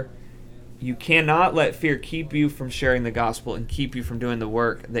fear, you cannot let fear keep you from sharing the gospel and keep you from doing the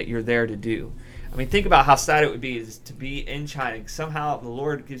work that you're there to do. Think about how sad it would be is to be in China. Somehow the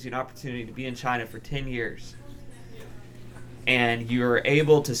Lord gives you an opportunity to be in China for 10 years. And you're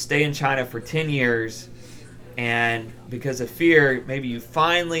able to stay in China for 10 years, and because of fear, maybe you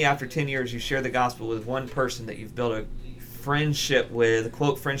finally, after 10 years, you share the gospel with one person that you've built a friendship with, a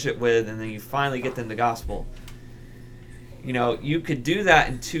quote friendship with, and then you finally get them the gospel. You could do that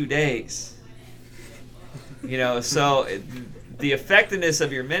in 2 days. So the effectiveness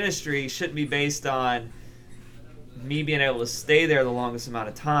of your ministry shouldn't be based on me being able to stay there the longest amount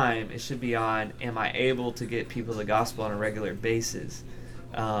of time. It should be on, am I able to get people the gospel on a regular basis?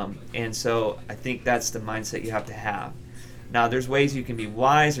 And so I think that's the mindset you have to have. Now, there's ways you can be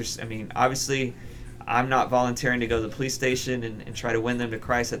wise. Obviously, I'm not volunteering to go to the police station and try to win them to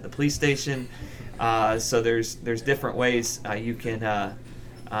Christ at the police station. So there's different ways you can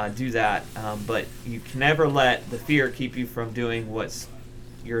do that. But you can never let the fear keep you from doing what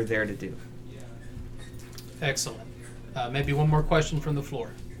you're there to do. Excellent. Maybe one more question from the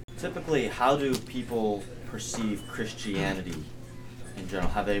floor. Typically, how do people perceive Christianity in general?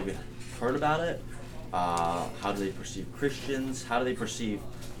 Have they heard about it? How do they perceive Christians? How do they perceive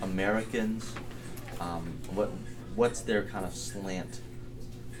Americans? What's their kind of slant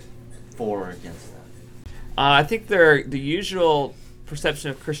for or against that? I think the usual perception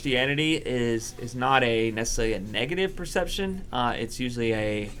of Christianity is not necessarily a negative perception. It's usually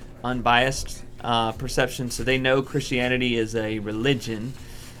a unbiased perception. So they know Christianity is a religion,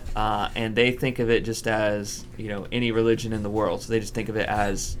 and they think of it just as any religion in the world. So they just think of it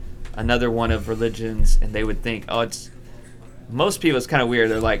as another one of religions, and they would think, most people, it's kind of weird.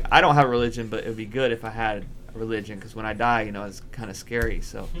 They're like, I don't have a religion, but it would be good if I had a religion, because when I die, it's kind of scary.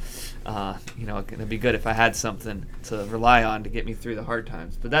 So, it'd be good if I had something to rely on to get me through the hard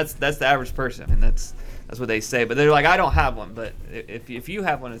times. But that's the average person, and that's what they say. But they're like, I don't have one, but if you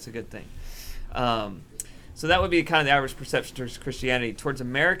have one, it's a good thing. So that would be kind of the average perception towards Christianity. Towards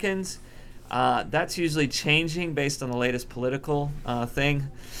Americans, that's usually changing based on the latest political thing.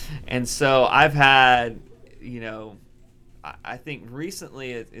 And so I've had, I think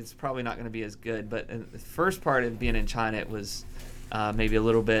recently it's probably not going to be as good, but in the first part of being in China, it was maybe a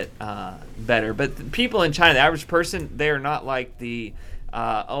little bit better. But the people in China, the average person, they are not like the,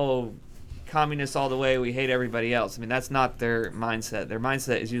 communists all the way, we hate everybody else. That's not their mindset. Their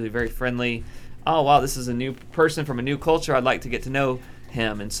mindset is usually very friendly. Oh, wow, this is a new person from a new culture. I'd like to get to know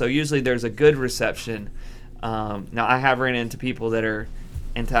him. And so usually there's a good reception. Now, I have ran into people that are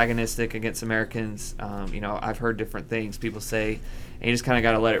antagonistic against Americans. I've heard different things people say, and you just kind of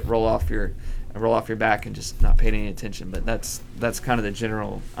got to let it roll off your back and just not pay any attention. But that's kind of the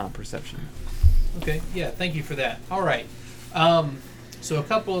general perception. Okay, yeah, thank you for that. All right, so a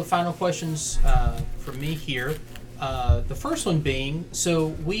couple of final questions from me here. The first one being, so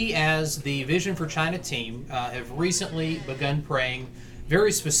we as the Vision for China team have recently begun praying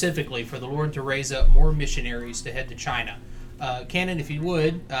very specifically for the Lord to raise up more missionaries to head to China. Cannon, if you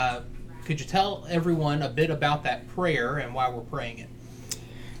would, could you tell everyone a bit about that prayer and why we're praying it?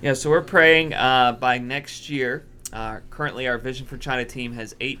 Yeah, so we're praying by next year. Currently, our Vision for China team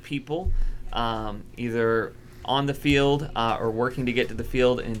has 8 people, either on the field or working to get to the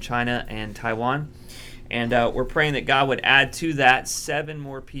field in China and Taiwan. And we're praying that God would add to that 7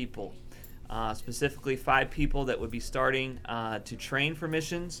 more people, specifically 5 people that would be starting to train for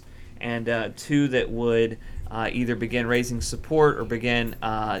missions, and 2 that would either begin raising support or begin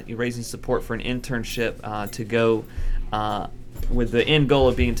raising support for an internship to go with the end goal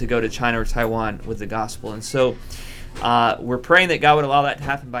of being to go to China or Taiwan with the gospel. And so we're praying that God would allow that to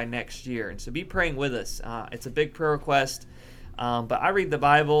happen by next year. And so be praying with us. It's a big prayer request. But I read the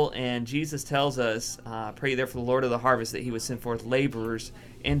Bible, and Jesus tells us, pray there for the Lord of the harvest, that he would send forth laborers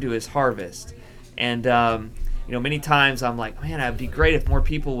into his harvest. And, many times I'm like, man, it'd be great if more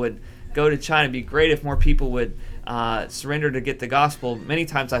people would go to China. It'd be great if more people would surrender to get the gospel. Many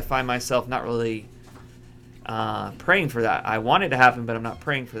times I find myself not really praying for that. I want it to happen, but I'm not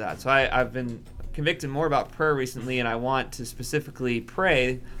praying for that. So I've been convicted more about prayer recently, and I want to specifically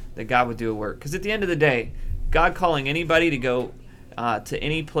pray that God would do a work. Because at the end of the day, God calling anybody to go to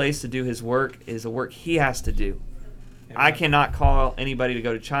any place to do his work is a work he has to do. Amen. I cannot call anybody to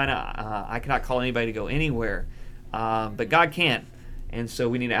go to China. I cannot call anybody to go anywhere. But God can. And so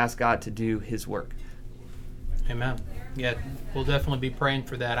we need to ask God to do his work. Amen. Yeah, we'll definitely be praying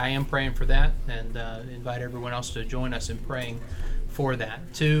for that. I am praying for that, and invite everyone else to join us in praying for that.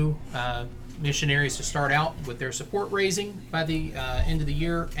 2 missionaries to start out with their support raising by the end of the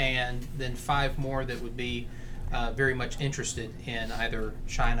year, and then 5 more that would be very much interested in either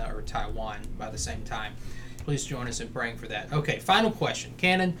China or Taiwan by the same time. Please join us in praying for that. Okay, final question.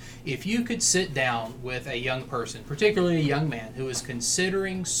 Cannon, if you could sit down with a young person, particularly a young man who is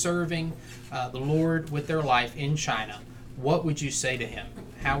considering serving the Lord with their life in China, what would you say to him?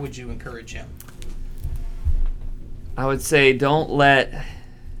 How would you encourage him? I would say don't let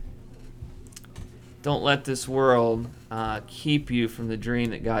this world keep you from the dream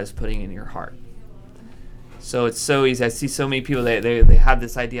that God is putting in your heart. So it's so easy. I see so many people, they have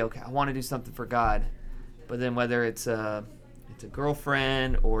this idea, okay, I want to do something for God. But then whether it's a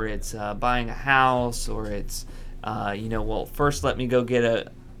girlfriend, or it's buying a house, or it's, first let me go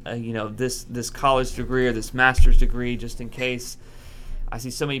get this college degree or this master's degree just in case. I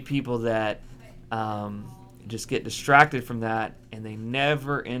see so many people that, just get distracted from that, and they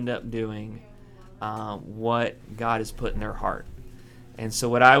never end up doing what God has put in their heart. And so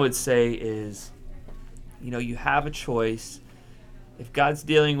what I would say is, you have a choice. If God's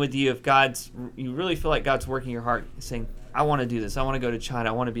dealing with you, you really feel like God's working your heart, saying, I want to do this, I want to go to China,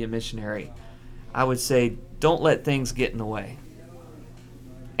 I want to be a missionary, I would say, don't let things get in the way.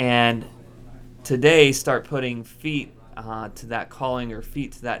 And today, start putting feet to that calling or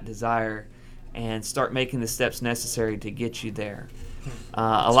feet to that desire, and start making the steps necessary to get you there.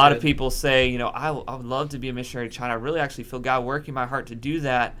 A lot of people say, I would love to be a missionary to China. I really actually feel God working my heart to do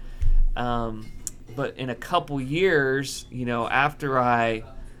that. But in a couple years, after I,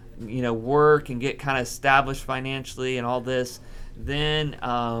 work and get kind of established financially and all this, then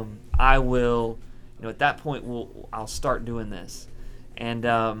I will, at that point, I'll start doing this. And,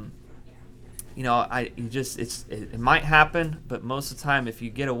 it might happen, but most of the time, if you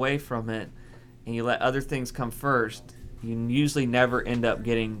get away from it and you let other things come first, you usually never end up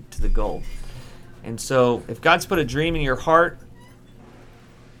getting to the goal. And so if God's put a dream in your heart,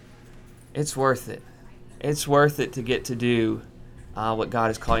 it's worth it. It's worth it to get to do what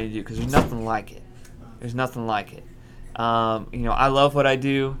God is calling you to do, because there's nothing like it. There's nothing like it. I love what I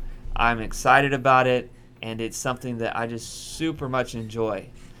do. I'm excited about it, and it's something that I just super much enjoy.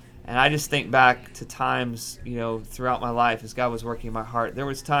 And I just think back to times, throughout my life as God was working in my heart. There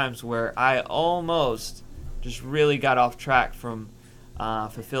was times where I almost just really got off track from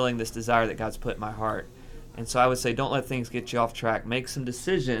fulfilling this desire that God's put in my heart. And so I would say, don't let things get you off track. Make some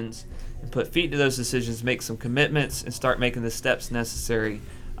decisions and put feet to those decisions. Make some commitments and start making the steps necessary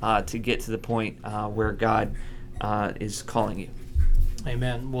to get to the point where God is calling you.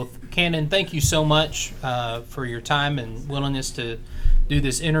 Amen. Well, Cannon, thank you so much for your time and willingness to do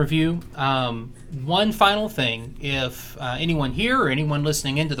this interview. One final thing, if anyone here or anyone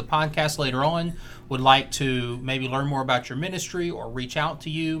listening into the podcast later on would like to maybe learn more about your ministry or reach out to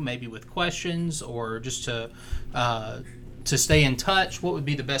you, maybe with questions or just to stay in touch, what would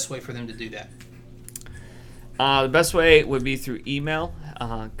be the best way for them to do that? The best way would be through email,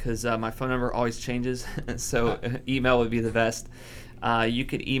 because my phone number always changes, so email would be the best. You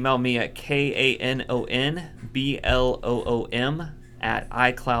could email me at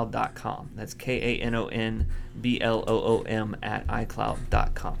kanonbloom@icloud.com. That's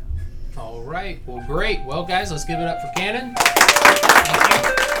kanonbloom@icloud.com. All right. Well, great. Well, guys, let's give it up for Cannon. Thank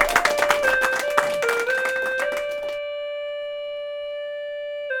you.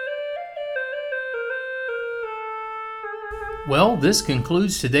 Well, this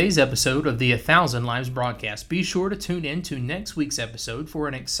concludes today's episode of the 1,000 Lives broadcast. Be sure to tune in to next week's episode for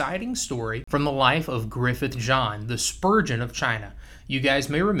an exciting story from the life of Griffith John, the Spurgeon of China. You guys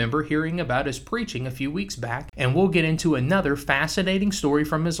may remember hearing about his preaching a few weeks back, and we'll get into another fascinating story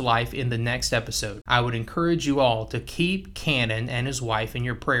from his life in the next episode. I would encourage you all to keep Cannon and his wife in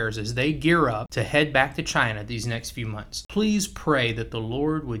your prayers as they gear up to head back to China these next few months. Please pray that the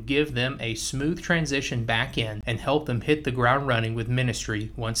Lord would give them a smooth transition back in and help them hit the ground running with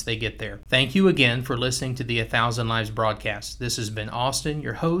ministry once they get there. Thank you again for listening to the 1,000 Lives broadcast. This has been Austin,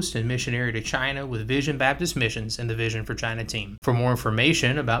 your host and missionary to China with Vision Baptist Missions and the Vision for China team. For more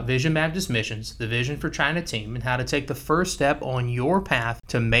information about Vision Baptist Missions, the Vision for China team, and how to take the first step on your path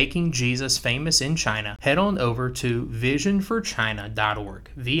to making Jesus famous in China, head on over to visionforchina.org,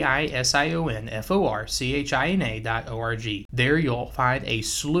 visionforchina.org. There you'll find a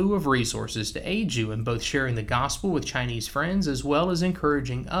slew of resources to aid you in both sharing the gospel with Chinese friends as well as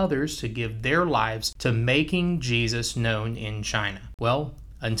encouraging others to give their lives to making Jesus known in China. Well,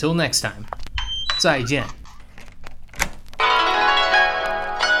 until next time, 再见.